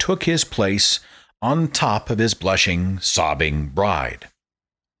John took his place on top of his blushing, sobbing bride.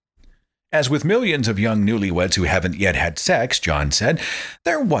 As with millions of young newlyweds who haven't yet had sex, John said,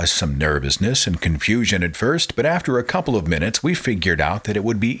 there was some nervousness and confusion at first, but after a couple of minutes we figured out that it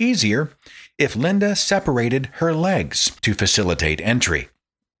would be easier if Linda separated her legs to facilitate entry.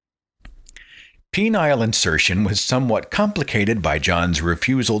 Penile insertion was somewhat complicated by John's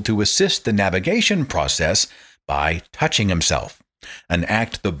refusal to assist the navigation process by touching himself, an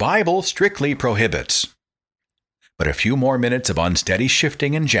act the Bible strictly prohibits. But a few more minutes of unsteady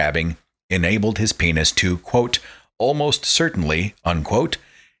shifting and jabbing enabled his penis to, quote, almost certainly, unquote,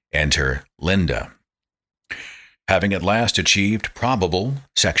 enter Linda. Having at last achieved probable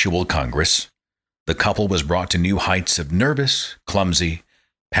sexual congress, the couple was brought to new heights of nervous, clumsy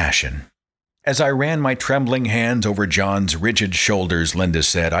passion. As I ran my trembling hands over John's rigid shoulders, Linda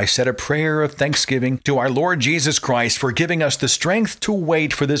said, I said a prayer of thanksgiving to our Lord Jesus Christ for giving us the strength to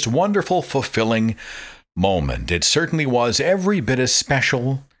wait for this wonderful, fulfilling moment. It certainly was every bit as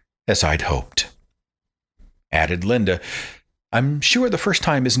special as I'd hoped. Added Linda, I'm sure the first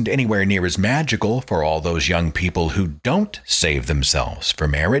time isn't anywhere near as magical for all those young people who don't save themselves for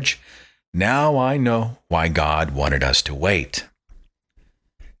marriage. Now I know why God wanted us to wait.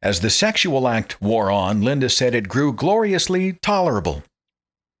 As the sexual act wore on, Linda said it grew gloriously tolerable,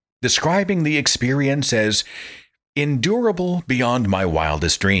 describing the experience as endurable beyond my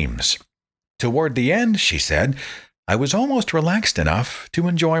wildest dreams. Toward the end, she said, I was almost relaxed enough to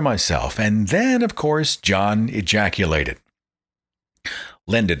enjoy myself, and then, of course, John ejaculated.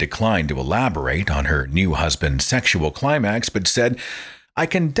 Linda declined to elaborate on her new husband's sexual climax, but said, I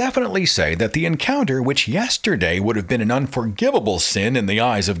can definitely say that the encounter, which yesterday would have been an unforgivable sin in the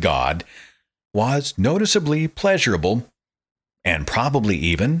eyes of God, was noticeably pleasurable and probably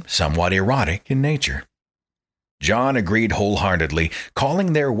even somewhat erotic in nature. John agreed wholeheartedly,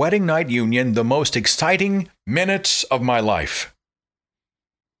 calling their wedding night union the most exciting minutes of my life.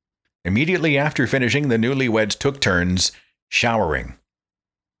 Immediately after finishing, the newlyweds took turns showering.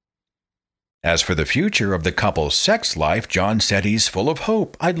 As for the future of the couple's sex life, John said he's full of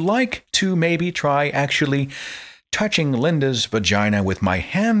hope. I'd like to maybe try actually touching Linda's vagina with my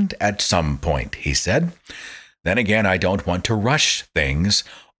hand at some point, he said. Then again, I don't want to rush things.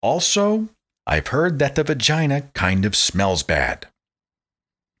 Also, I've heard that the vagina kind of smells bad.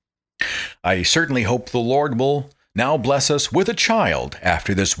 I certainly hope the Lord will now bless us with a child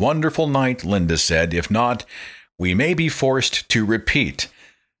after this wonderful night, Linda said. If not, we may be forced to repeat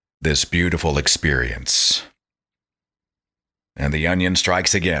this beautiful experience. And the onion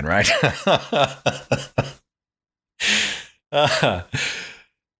strikes again, right? Okie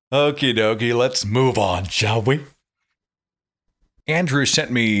dokie, let's move on, shall we? Andrew sent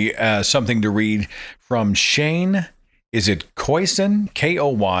me something to read from Shane. Is it Koyzan?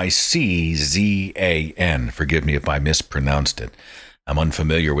 Koyczan. Forgive me if I mispronounced it. I'm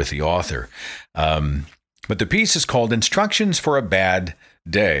unfamiliar with the author. But the piece is called Instructions for a Bad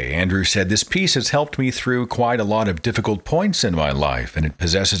Day. Andrew said, this piece has helped me through quite a lot of difficult points in my life, and it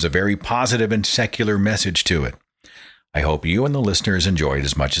possesses a very positive and secular message to it. I hope you and the listeners enjoy it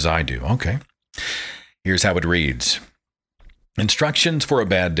as much as I do. Okay. Here's how it reads. Instructions for a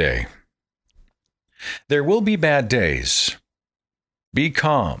bad day. There will be bad days. Be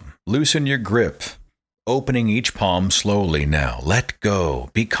calm. Loosen your grip. Opening each palm slowly now. Let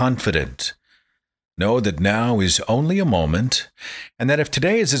go. Be confident. Know that now is only a moment, and that if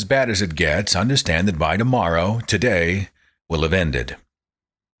today is as bad as it gets, understand that by tomorrow, today will have ended.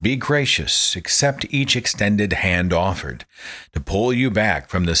 Be gracious. Accept each extended hand offered to pull you back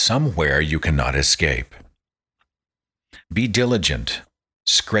from the somewhere you cannot escape. Be diligent.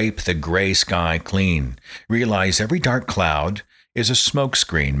 Scrape the gray sky clean. Realize every dark cloud is a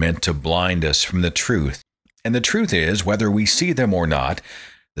smokescreen meant to blind us from the truth. And the truth is, whether we see them or not,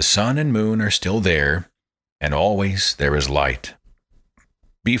 the sun and moon are still there, and always there is light.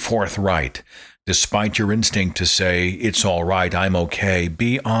 Be forthright. Despite your instinct to say, "It's all right, I'm okay,"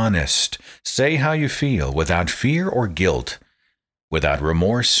 be honest. Say how you feel without fear or guilt, without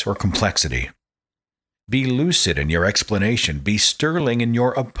remorse or complexity. Be lucid in your explanation. Be sterling in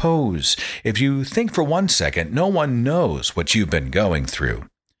your oppose. If you think for 1 second, no one knows what you've been going through.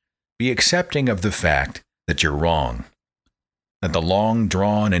 Be accepting of the fact that you're wrong, that the long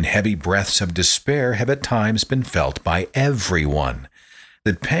drawn and heavy breaths of despair have at times been felt by everyone,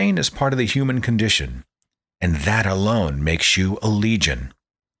 that pain is part of the human condition, and that alone makes you a legion.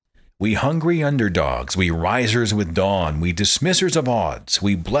 We hungry underdogs, we risers with dawn, we dismissers of odds,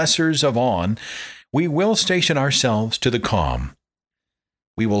 we blessers of on, we will station ourselves to the calm.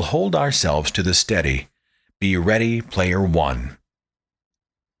 We will hold ourselves to the steady. Be ready, player one.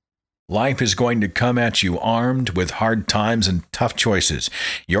 Life is going to come at you armed with hard times and tough choices.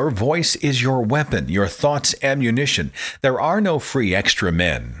 Your voice is your weapon, your thoughts ammunition. There are no free extra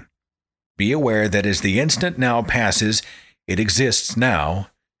men. Be aware that as the instant now passes, it exists now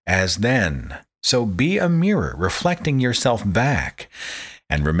as then. So be a mirror reflecting yourself back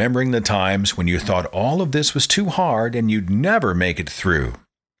and remembering the times when you thought all of this was too hard and you'd never make it through.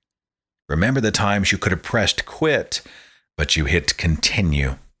 Remember the times you could have pressed quit, but you hit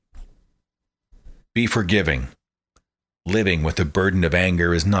continue. Be forgiving. Living with the burden of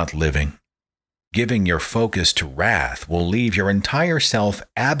anger is not living. Giving your focus to wrath will leave your entire self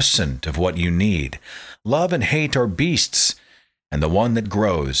absent of what you need. Love and hate are beasts, and the one that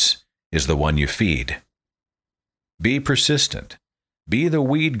grows is the one you feed. Be persistent. Be the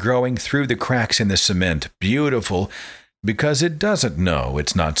weed growing through the cracks in the cement, beautiful because it doesn't know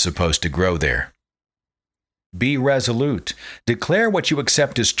it's not supposed to grow there. Be resolute. Declare what you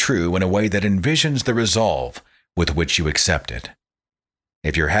accept as true in a way that envisions the resolve with which you accept it.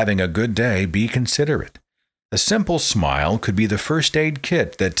 If you're having a good day, be considerate. A simple smile could be the first aid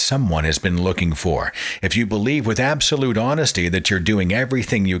kit that someone has been looking for. If you believe with absolute honesty that you're doing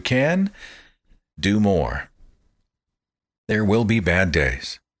everything you can, do more. There will be bad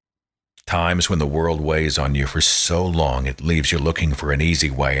days. Times when the world weighs on you for so long it leaves you looking for an easy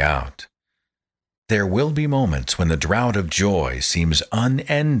way out. There will be moments when the drought of joy seems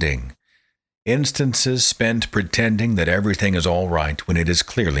unending. Instances spent pretending that everything is all right when it is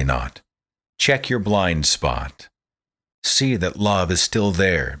clearly not. Check your blind spot. See that love is still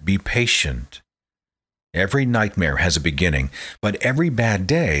there. Be patient. Every nightmare has a beginning, but every bad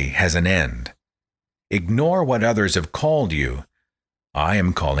day has an end. Ignore what others have called you. I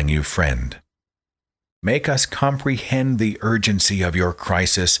am calling you friend. Make us comprehend the urgency of your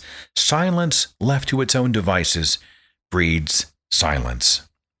crisis. Silence left to its own devices breeds silence.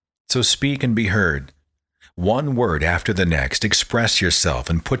 So speak and be heard. One word after the next. Express yourself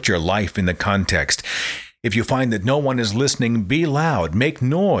and put your life in the context. If you find that no one is listening, be loud, make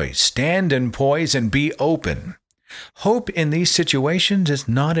noise, stand in poise, and be open. Hope in these situations is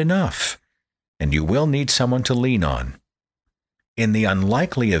not enough, and you will need someone to lean on. In the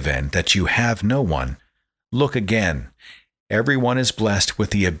unlikely event that you have no one, look again. Everyone is blessed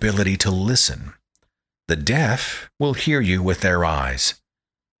with the ability to listen. The deaf will hear you with their eyes.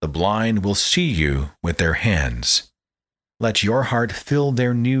 The blind will see you with their hands. Let your heart fill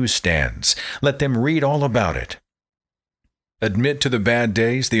their newsstands. Let them read all about it. Admit to the bad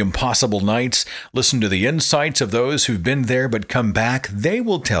days, the impossible nights. Listen to the insights of those who've been there but come back. They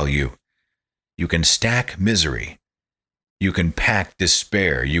will tell you. You can stack misery. You can pack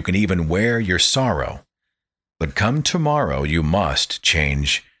despair. You can even wear your sorrow. But come tomorrow, you must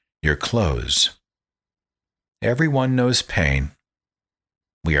change your clothes. Everyone knows pain.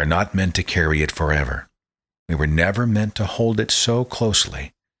 We are not meant to carry it forever. We were never meant to hold it so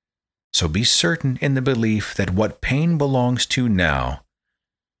closely. So be certain in the belief that what pain belongs to now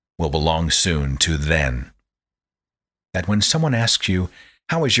will belong soon to then. That when someone asks you,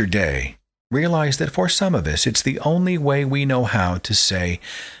 "How was your day?" realize that for some of us, it's the only way we know how to say,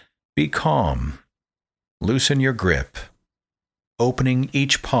 "Be calm. Loosen your grip. Opening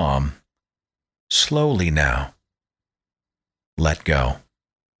each palm. Slowly now. Let go."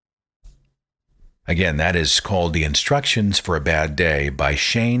 Again, that is called The Instructions for a Bad Day by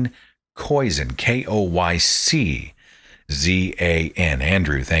Shane Koyczan, Koyzan.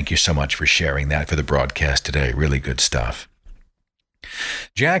 Andrew, thank you so much for sharing that for the broadcast today. Really good stuff.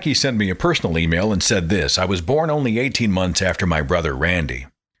 Jackie sent me a personal email and said this: "I was born only 18 months after my brother Randy.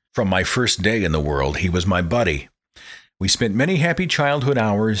 From my first day in the world, he was my buddy. We spent many happy childhood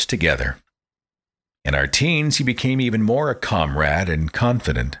hours together. In our teens, he became even more a comrade and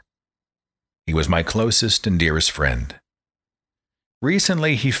confidant. He was my closest and dearest friend.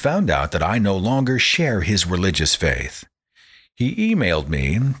 Recently, he found out that I no longer share his religious faith. He emailed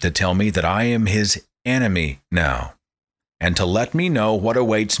me to tell me that I am his enemy now and to let me know what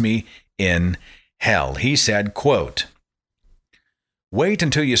awaits me in hell. He said, quote, "Wait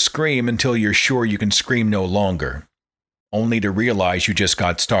until you scream until you're sure you can scream no longer, only to realize you just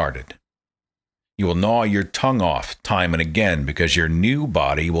got started. You will gnaw your tongue off time and again because your new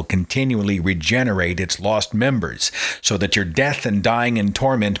body will continually regenerate its lost members so that your death and dying in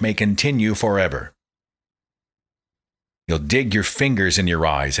torment may continue forever. You'll dig your fingers in your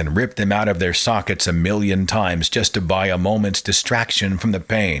eyes and rip them out of their sockets 1,000,000 times just to buy a moment's distraction from the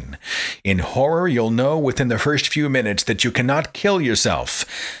pain. In horror, you'll know within the first few minutes that you cannot kill yourself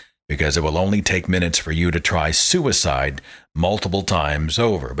because it will only take minutes for you to try suicide multiple times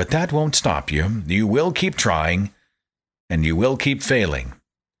over. But that won't stop you. You will keep trying, and you will keep failing.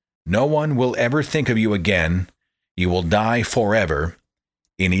 No one will ever think of you again. You will die forever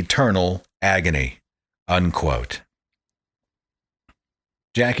in eternal agony." Unquote.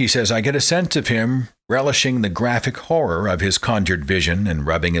 Jackie says, "I get a sense of him relishing the graphic horror of his conjured vision and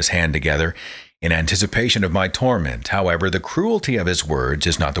rubbing his hand together in anticipation of my torment. However, the cruelty of his words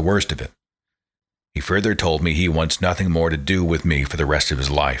is not the worst of it. He further told me he wants nothing more to do with me for the rest of his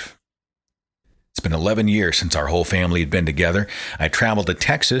life. It's been 11 years since our whole family had been together. I traveled to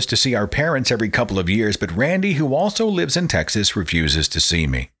Texas to see our parents every couple of years, but Randy, who also lives in Texas, refuses to see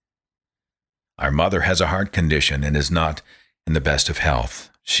me. Our mother has a heart condition and is not in the best of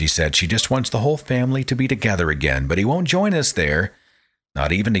health. She said she just wants the whole family to be together again, but he won't join us there,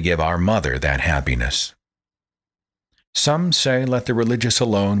 not even to give our mother that happiness. Some say let the religious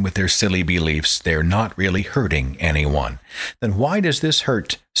alone with their silly beliefs. They're not really hurting anyone. Then why does this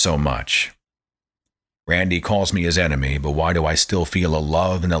hurt so much? Randy calls me his enemy, but why do I still feel a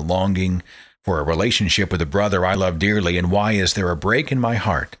love and a longing for a relationship with a brother I love dearly, and why is there a break in my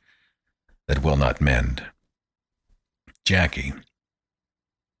heart that will not mend?" Jackie,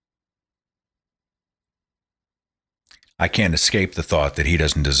 I can't escape the thought that he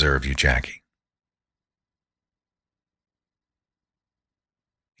doesn't deserve you, Jackie.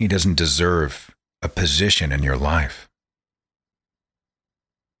 He doesn't deserve a position in your life.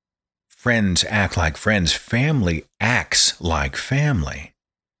 Friends act like friends. Family acts like family.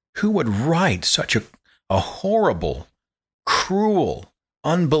 Who would write such a horrible, cruel,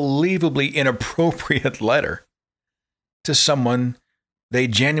 unbelievably inappropriate letter to someone they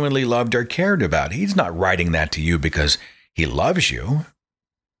genuinely loved or cared about? He's not writing that to you because he loves you.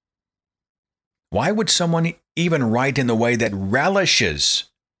 Why would someone even write in the way that relishes?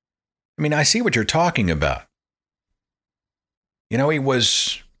 I mean, I see what you're talking about. You know, he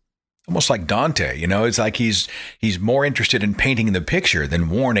was almost like Dante. You know, it's like he's more interested in painting the picture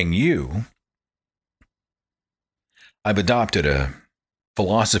than warning you. I've adopted a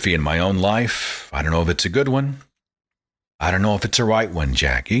philosophy in my own life. I don't know if it's a good one. I don't know if it's a right one,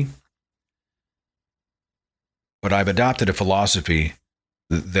 Jackie. But I've adopted a philosophy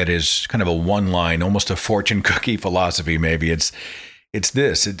that is kind of a one-line, almost a fortune cookie philosophy, maybe. It's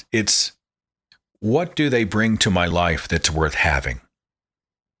this. It's what do they bring to my life that's worth having?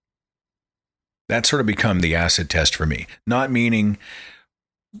 That's sort of become the acid test for me. Not meaning,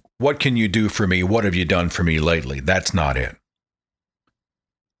 what can you do for me? What have you done for me lately? That's not it.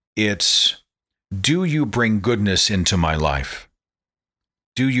 It's, do you bring goodness into my life?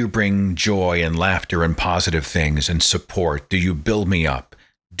 Do you bring joy and laughter and positive things and support? Do you build me up?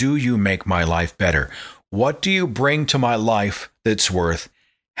 Do you make my life better? What do you bring to my life that's worth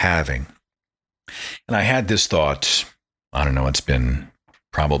having? And I had this thought, I don't know, it's been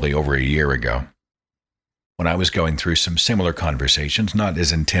probably over a year ago, when I was going through some similar conversations, not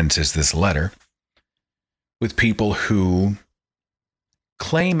as intense as this letter, with people who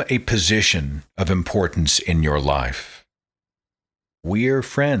claim a position of importance in your life. We're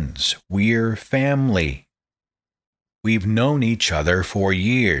friends. We're family. We've known each other for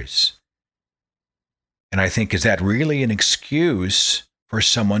years. And I think, is that really an excuse for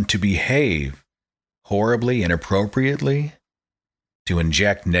someone to behave horribly, inappropriately, to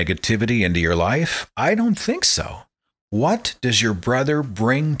inject negativity into your life? I don't think so. What does your brother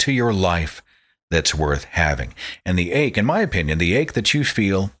bring to your life that's worth having? And the ache, in my opinion, the ache that you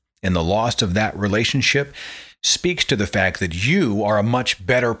feel in the loss of that relationship speaks to the fact that you are a much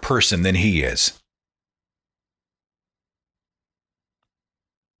better person than he is.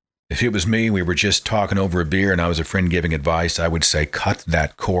 If it was me, we were just talking over a beer and I was a friend giving advice, I would say cut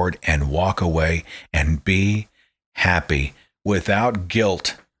that cord and walk away and be happy without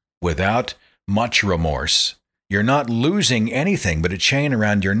guilt, without much remorse. You're not losing anything but a chain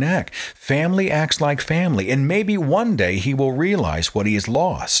around your neck. Family acts like family, and maybe one day he will realize what he has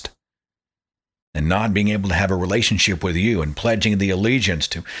lost. and not being able to have a relationship with you and pledging the allegiance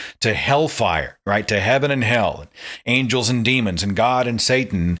to hellfire, right? To heaven and hell, and angels and demons and God and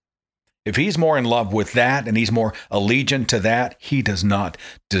Satan. If he's more in love with that and he's more allegiant to that, he does not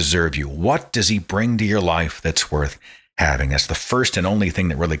deserve you. What does he bring to your life that's worth having? That's the first and only thing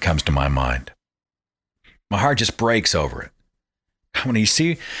that really comes to my mind. My heart just breaks over it. When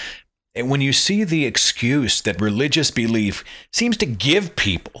you see the excuse that religious belief seems to give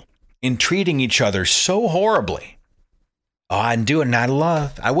people in treating each other so horribly. Oh, I'm doing it out of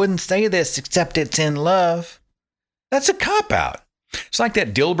love. I wouldn't say this except it's in love. That's a cop-out. It's like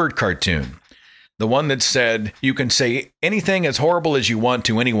that Dilbert cartoon, the one that said you can say anything as horrible as you want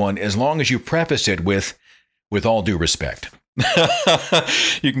to anyone as long as you preface it with all due respect.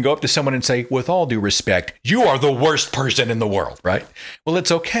 You can go up to someone and say, with all due respect, you are the worst person in the world, right? Well,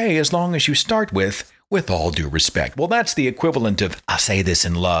 it's okay as long as you start with all due respect. Well, that's the equivalent of, I say this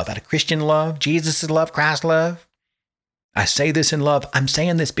in love, out of Christian love, Jesus' love, Christ's love. I say this in love. I'm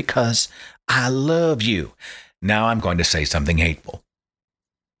saying this because I love you. Now I'm going to say something hateful.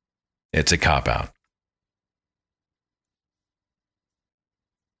 It's a cop-out.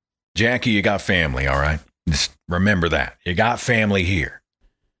 Jackie, you got family, all right? Just remember that. You got family here.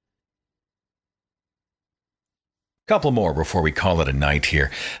 Couple more before we call it a night here.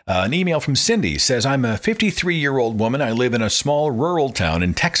 An email from Cindy says, I'm a 53-year-old woman. I live in a small rural town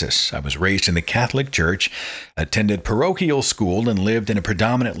in Texas. I was raised in the Catholic Church, attended parochial school, and lived in a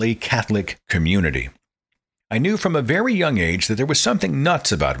predominantly Catholic community. I knew from a very young age that there was something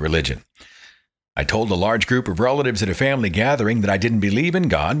nuts about religion. I told a large group of relatives at a family gathering that I didn't believe in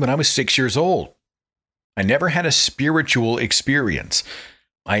God when I was 6 years old. I never had a spiritual experience.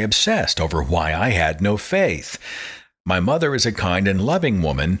 I obsessed over why I had no faith. My mother is a kind and loving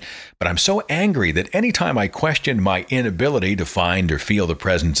woman, but I'm so angry that any time I questioned my inability to find or feel the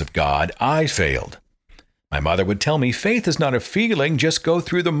presence of God, I failed. My mother would tell me, faith is not a feeling, just go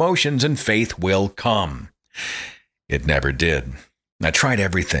through the motions and faith will come. It never did. I tried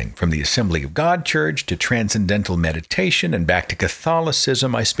everything, from the Assembly of God Church to transcendental meditation and back to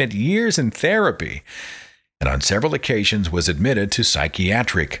Catholicism. I spent years in therapy and on several occasions was admitted to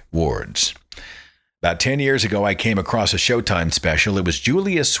psychiatric wards. About 10 years ago, I came across a Showtime special. It was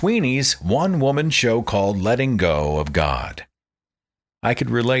Julia Sweeney's one-woman show called Letting Go of God. I could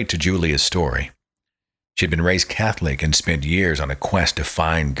relate to Julia's story. She'd been raised Catholic and spent years on a quest to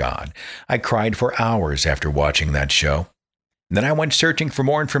find God. I cried for hours after watching that show. And then I went searching for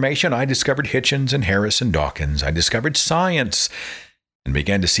more information. I discovered Hitchens and Harris and Dawkins. I discovered science and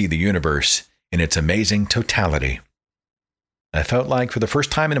began to see the universe in its amazing totality. I felt like for the first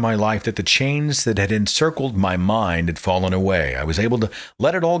time in my life that the chains that had encircled my mind had fallen away. I was able to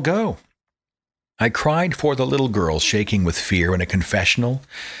let it all go. I cried for the little girl shaking with fear in a confessional.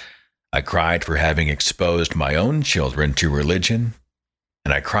 I cried for having exposed my own children to religion.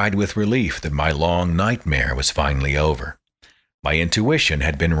 And I cried with relief that my long nightmare was finally over. My intuition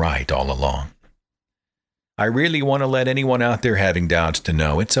had been right all along. I really want to let anyone out there having doubts to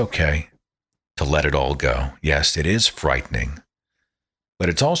know it's okay to let it all go. Yes, it is frightening, but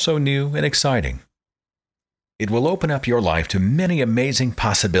it's also new and exciting. It will open up your life to many amazing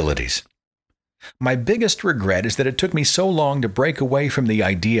possibilities. My biggest regret is that it took me so long to break away from the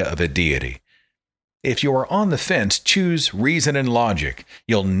idea of a deity. If you are on the fence, choose reason and logic.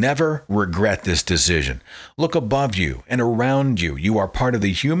 You'll never regret this decision. Look above you and around you. You are part of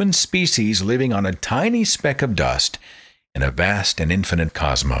the human species living on a tiny speck of dust in a vast and infinite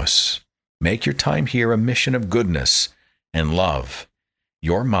cosmos. Make your time here a mission of goodness and love.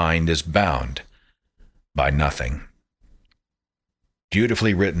 Your mind is bound by nothing.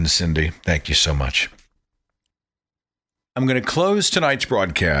 Beautifully written, Cindy. Thank you so much. I'm going to close tonight's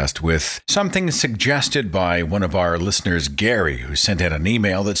broadcast with something suggested by one of our listeners, Gary, who sent in an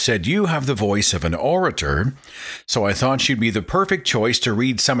email that said, you have the voice of an orator, so I thought you'd be the perfect choice to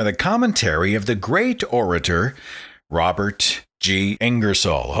read some of the commentary of the great orator, Robert G.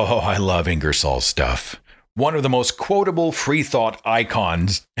 Ingersoll. Oh, I love Ingersoll's stuff. One of the most quotable free thought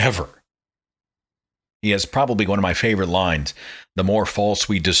icons ever. He has probably one of my favorite lines. The more false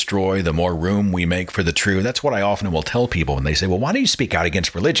we destroy, the more room we make for the true. That's what I often will tell people when they say, well, why do you speak out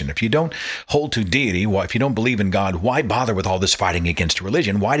against religion? If you don't hold to deity, if you don't believe in God, why bother with all this fighting against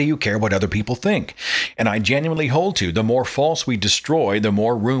religion? Why do you care what other people think? And I genuinely hold to, the more false we destroy, the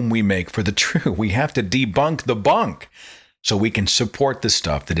more room we make for the true. We have to debunk the bunk so we can support the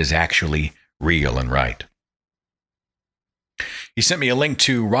stuff that is actually real and right. He sent me a link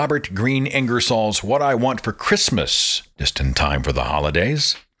to Robert Greene Ingersoll's What I Want for Christmas, just in time for the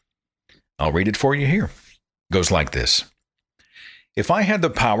holidays. I'll read it for you here. It goes like this. If I had the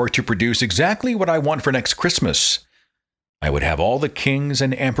power to produce exactly what I want for next Christmas, I would have all the kings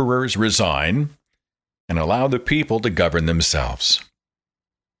and emperors resign and allow the people to govern themselves.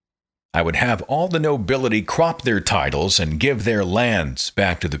 I would have all the nobility crop their titles and give their lands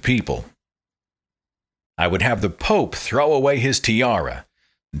back to the people. I would have the Pope throw away his tiara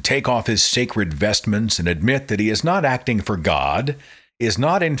and take off his sacred vestments and admit that he is not acting for God, is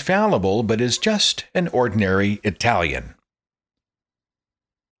not infallible, but is just an ordinary Italian.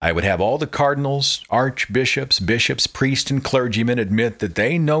 I would have all the cardinals, archbishops, bishops, priests, and clergymen admit that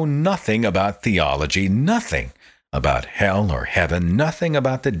they know nothing about theology, nothing about hell or heaven, nothing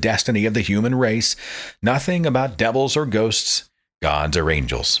about the destiny of the human race, nothing about devils or ghosts, gods or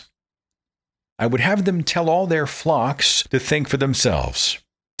angels. I would have them tell all their flocks to think for themselves,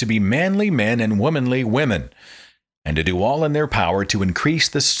 to be manly men and womanly women, and to do all in their power to increase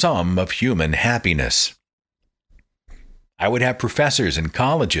the sum of human happiness. I would have professors in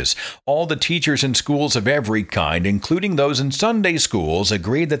colleges, all the teachers in schools of every kind, including those in Sunday schools,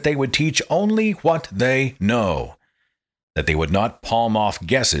 agree that they would teach only what they know, that they would not palm off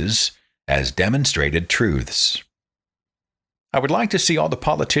guesses as demonstrated truths. I would like to see all the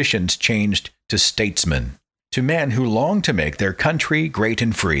politicians changed to statesmen, to men who long to make their country great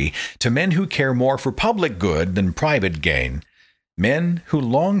and free, to men who care more for public good than private gain, men who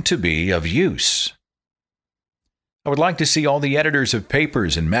long to be of use. I would like to see all the editors of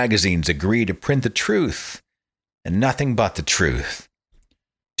papers and magazines agree to print the truth and nothing but the truth,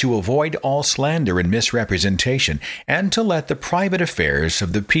 to avoid all slander and misrepresentation, and to let the private affairs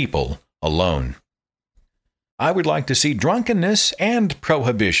of the people alone. I would like to see drunkenness and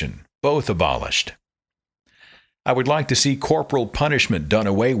prohibition both abolished. I would like to see corporal punishment done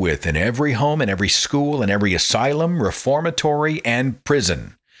away with in every home and every school and every asylum, reformatory, and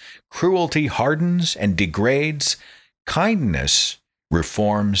prison. Cruelty hardens and degrades, kindness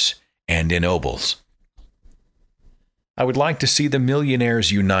reforms and ennobles. I would like to see the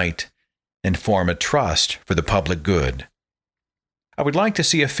millionaires unite and form a trust for the public good. I would like to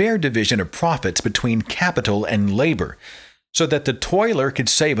see a fair division of profits between capital and labor, so that the toiler could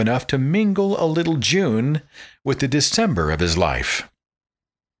save enough to mingle a little June with the December of his life.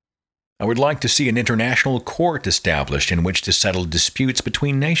 I would like to see an international court established in which to settle disputes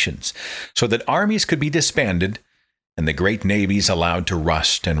between nations, so that armies could be disbanded and the great navies allowed to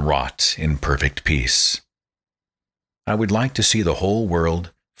rust and rot in perfect peace. I would like to see the whole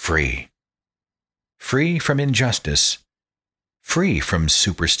world free. Free from injustice, free from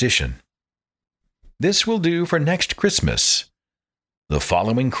superstition. This will do for next Christmas. The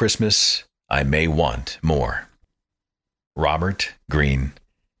following Christmas, I may want more. Robert Greene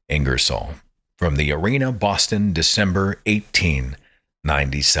Ingersoll, from the Arena, Boston, December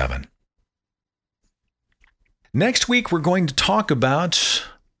 1897. Next week, we're going to talk about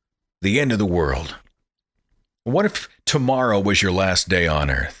the end of the world. What if tomorrow was your last day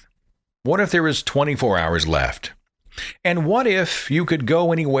on Earth? What if there was 24 hours left? And what if you could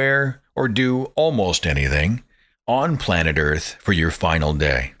go anywhere or do almost anything on planet Earth for your final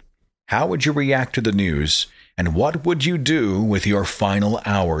day? How would you react to the news? And what would you do with your final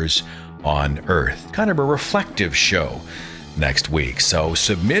hours on Earth? Kind of a reflective show next week. So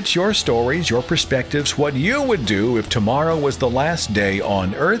submit your stories, your perspectives, what you would do if tomorrow was the last day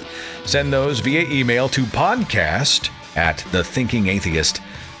on Earth. Send those via email to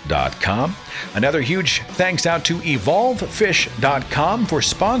podcast@thethinkingatheist.com. Another huge thanks out to EvolveFish.com for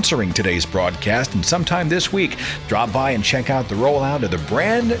sponsoring today's broadcast. And sometime this week, drop by and check out the rollout of the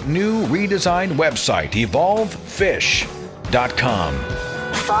brand new redesigned website, EvolveFish.com.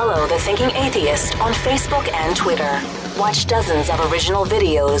 Follow The Thinking Atheist on Facebook and Twitter. Watch dozens of original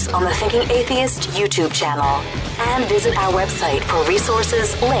videos on the Thinking Atheist YouTube channel. And visit our website for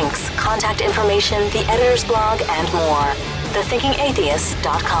resources, links, contact information, the editor's blog, and more.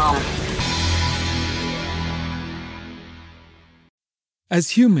 thethinkingatheist.com.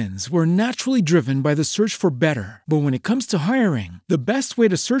 As humans, we're naturally driven by the search for better. But when it comes to hiring, the best way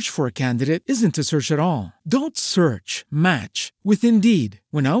to search for a candidate isn't to search at all. Don't search, match with Indeed.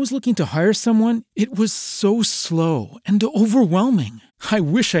 When I was looking to hire someone, it was so slow and overwhelming. I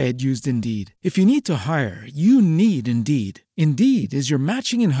wish I had used Indeed. If you need to hire, you need Indeed. Indeed is your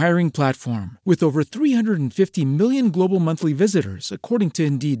matching and hiring platform with over 350 million global monthly visitors, according to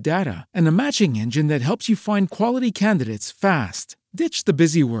Indeed data, and a matching engine that helps you find quality candidates fast. Ditch the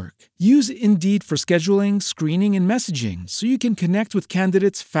busy work. Use Indeed for scheduling, screening, and messaging so you can connect with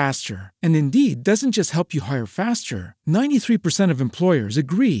candidates faster. And Indeed doesn't just help you hire faster. 93% of employers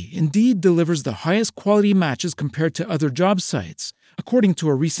agree Indeed delivers the highest quality matches compared to other job sites. according to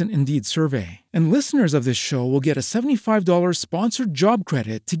a recent Indeed survey. And listeners of this show will get a $75 sponsored job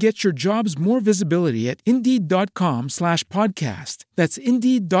credit to get your jobs more visibility at Indeed.com/podcast. That's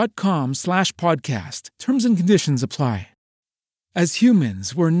Indeed.com/podcast. Terms and conditions apply. As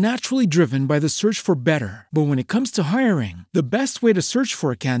humans, we're naturally driven by the search for better. But when it comes to hiring, the best way to search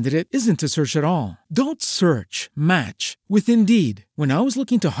for a candidate isn't to search at all. Don't search, match with Indeed. When I was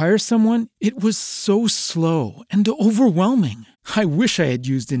looking to hire someone, it was so slow and overwhelming. I wish I had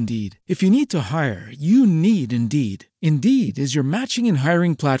used Indeed. If you need to hire, you need Indeed. Indeed is your matching and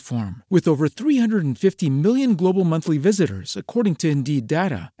hiring platform with over 350 million global monthly visitors, according to Indeed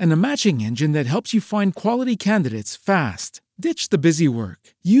data, and a matching engine that helps you find quality candidates fast. Ditch the busy work.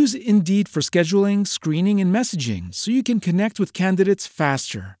 Use Indeed for scheduling, screening, and messaging so you can connect with candidates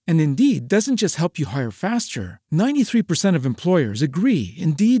faster. And Indeed doesn't just help you hire faster. 93% of employers agree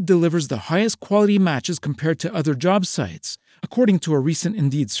Indeed delivers the highest quality matches compared to other job sites, according to a recent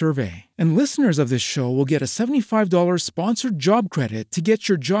Indeed survey. And listeners of this show will get a $75 sponsored job credit to get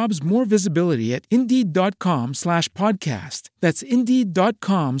your jobs more visibility at Indeed.com/podcast. That's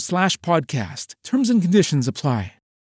Indeed.com/podcast. Terms and conditions apply.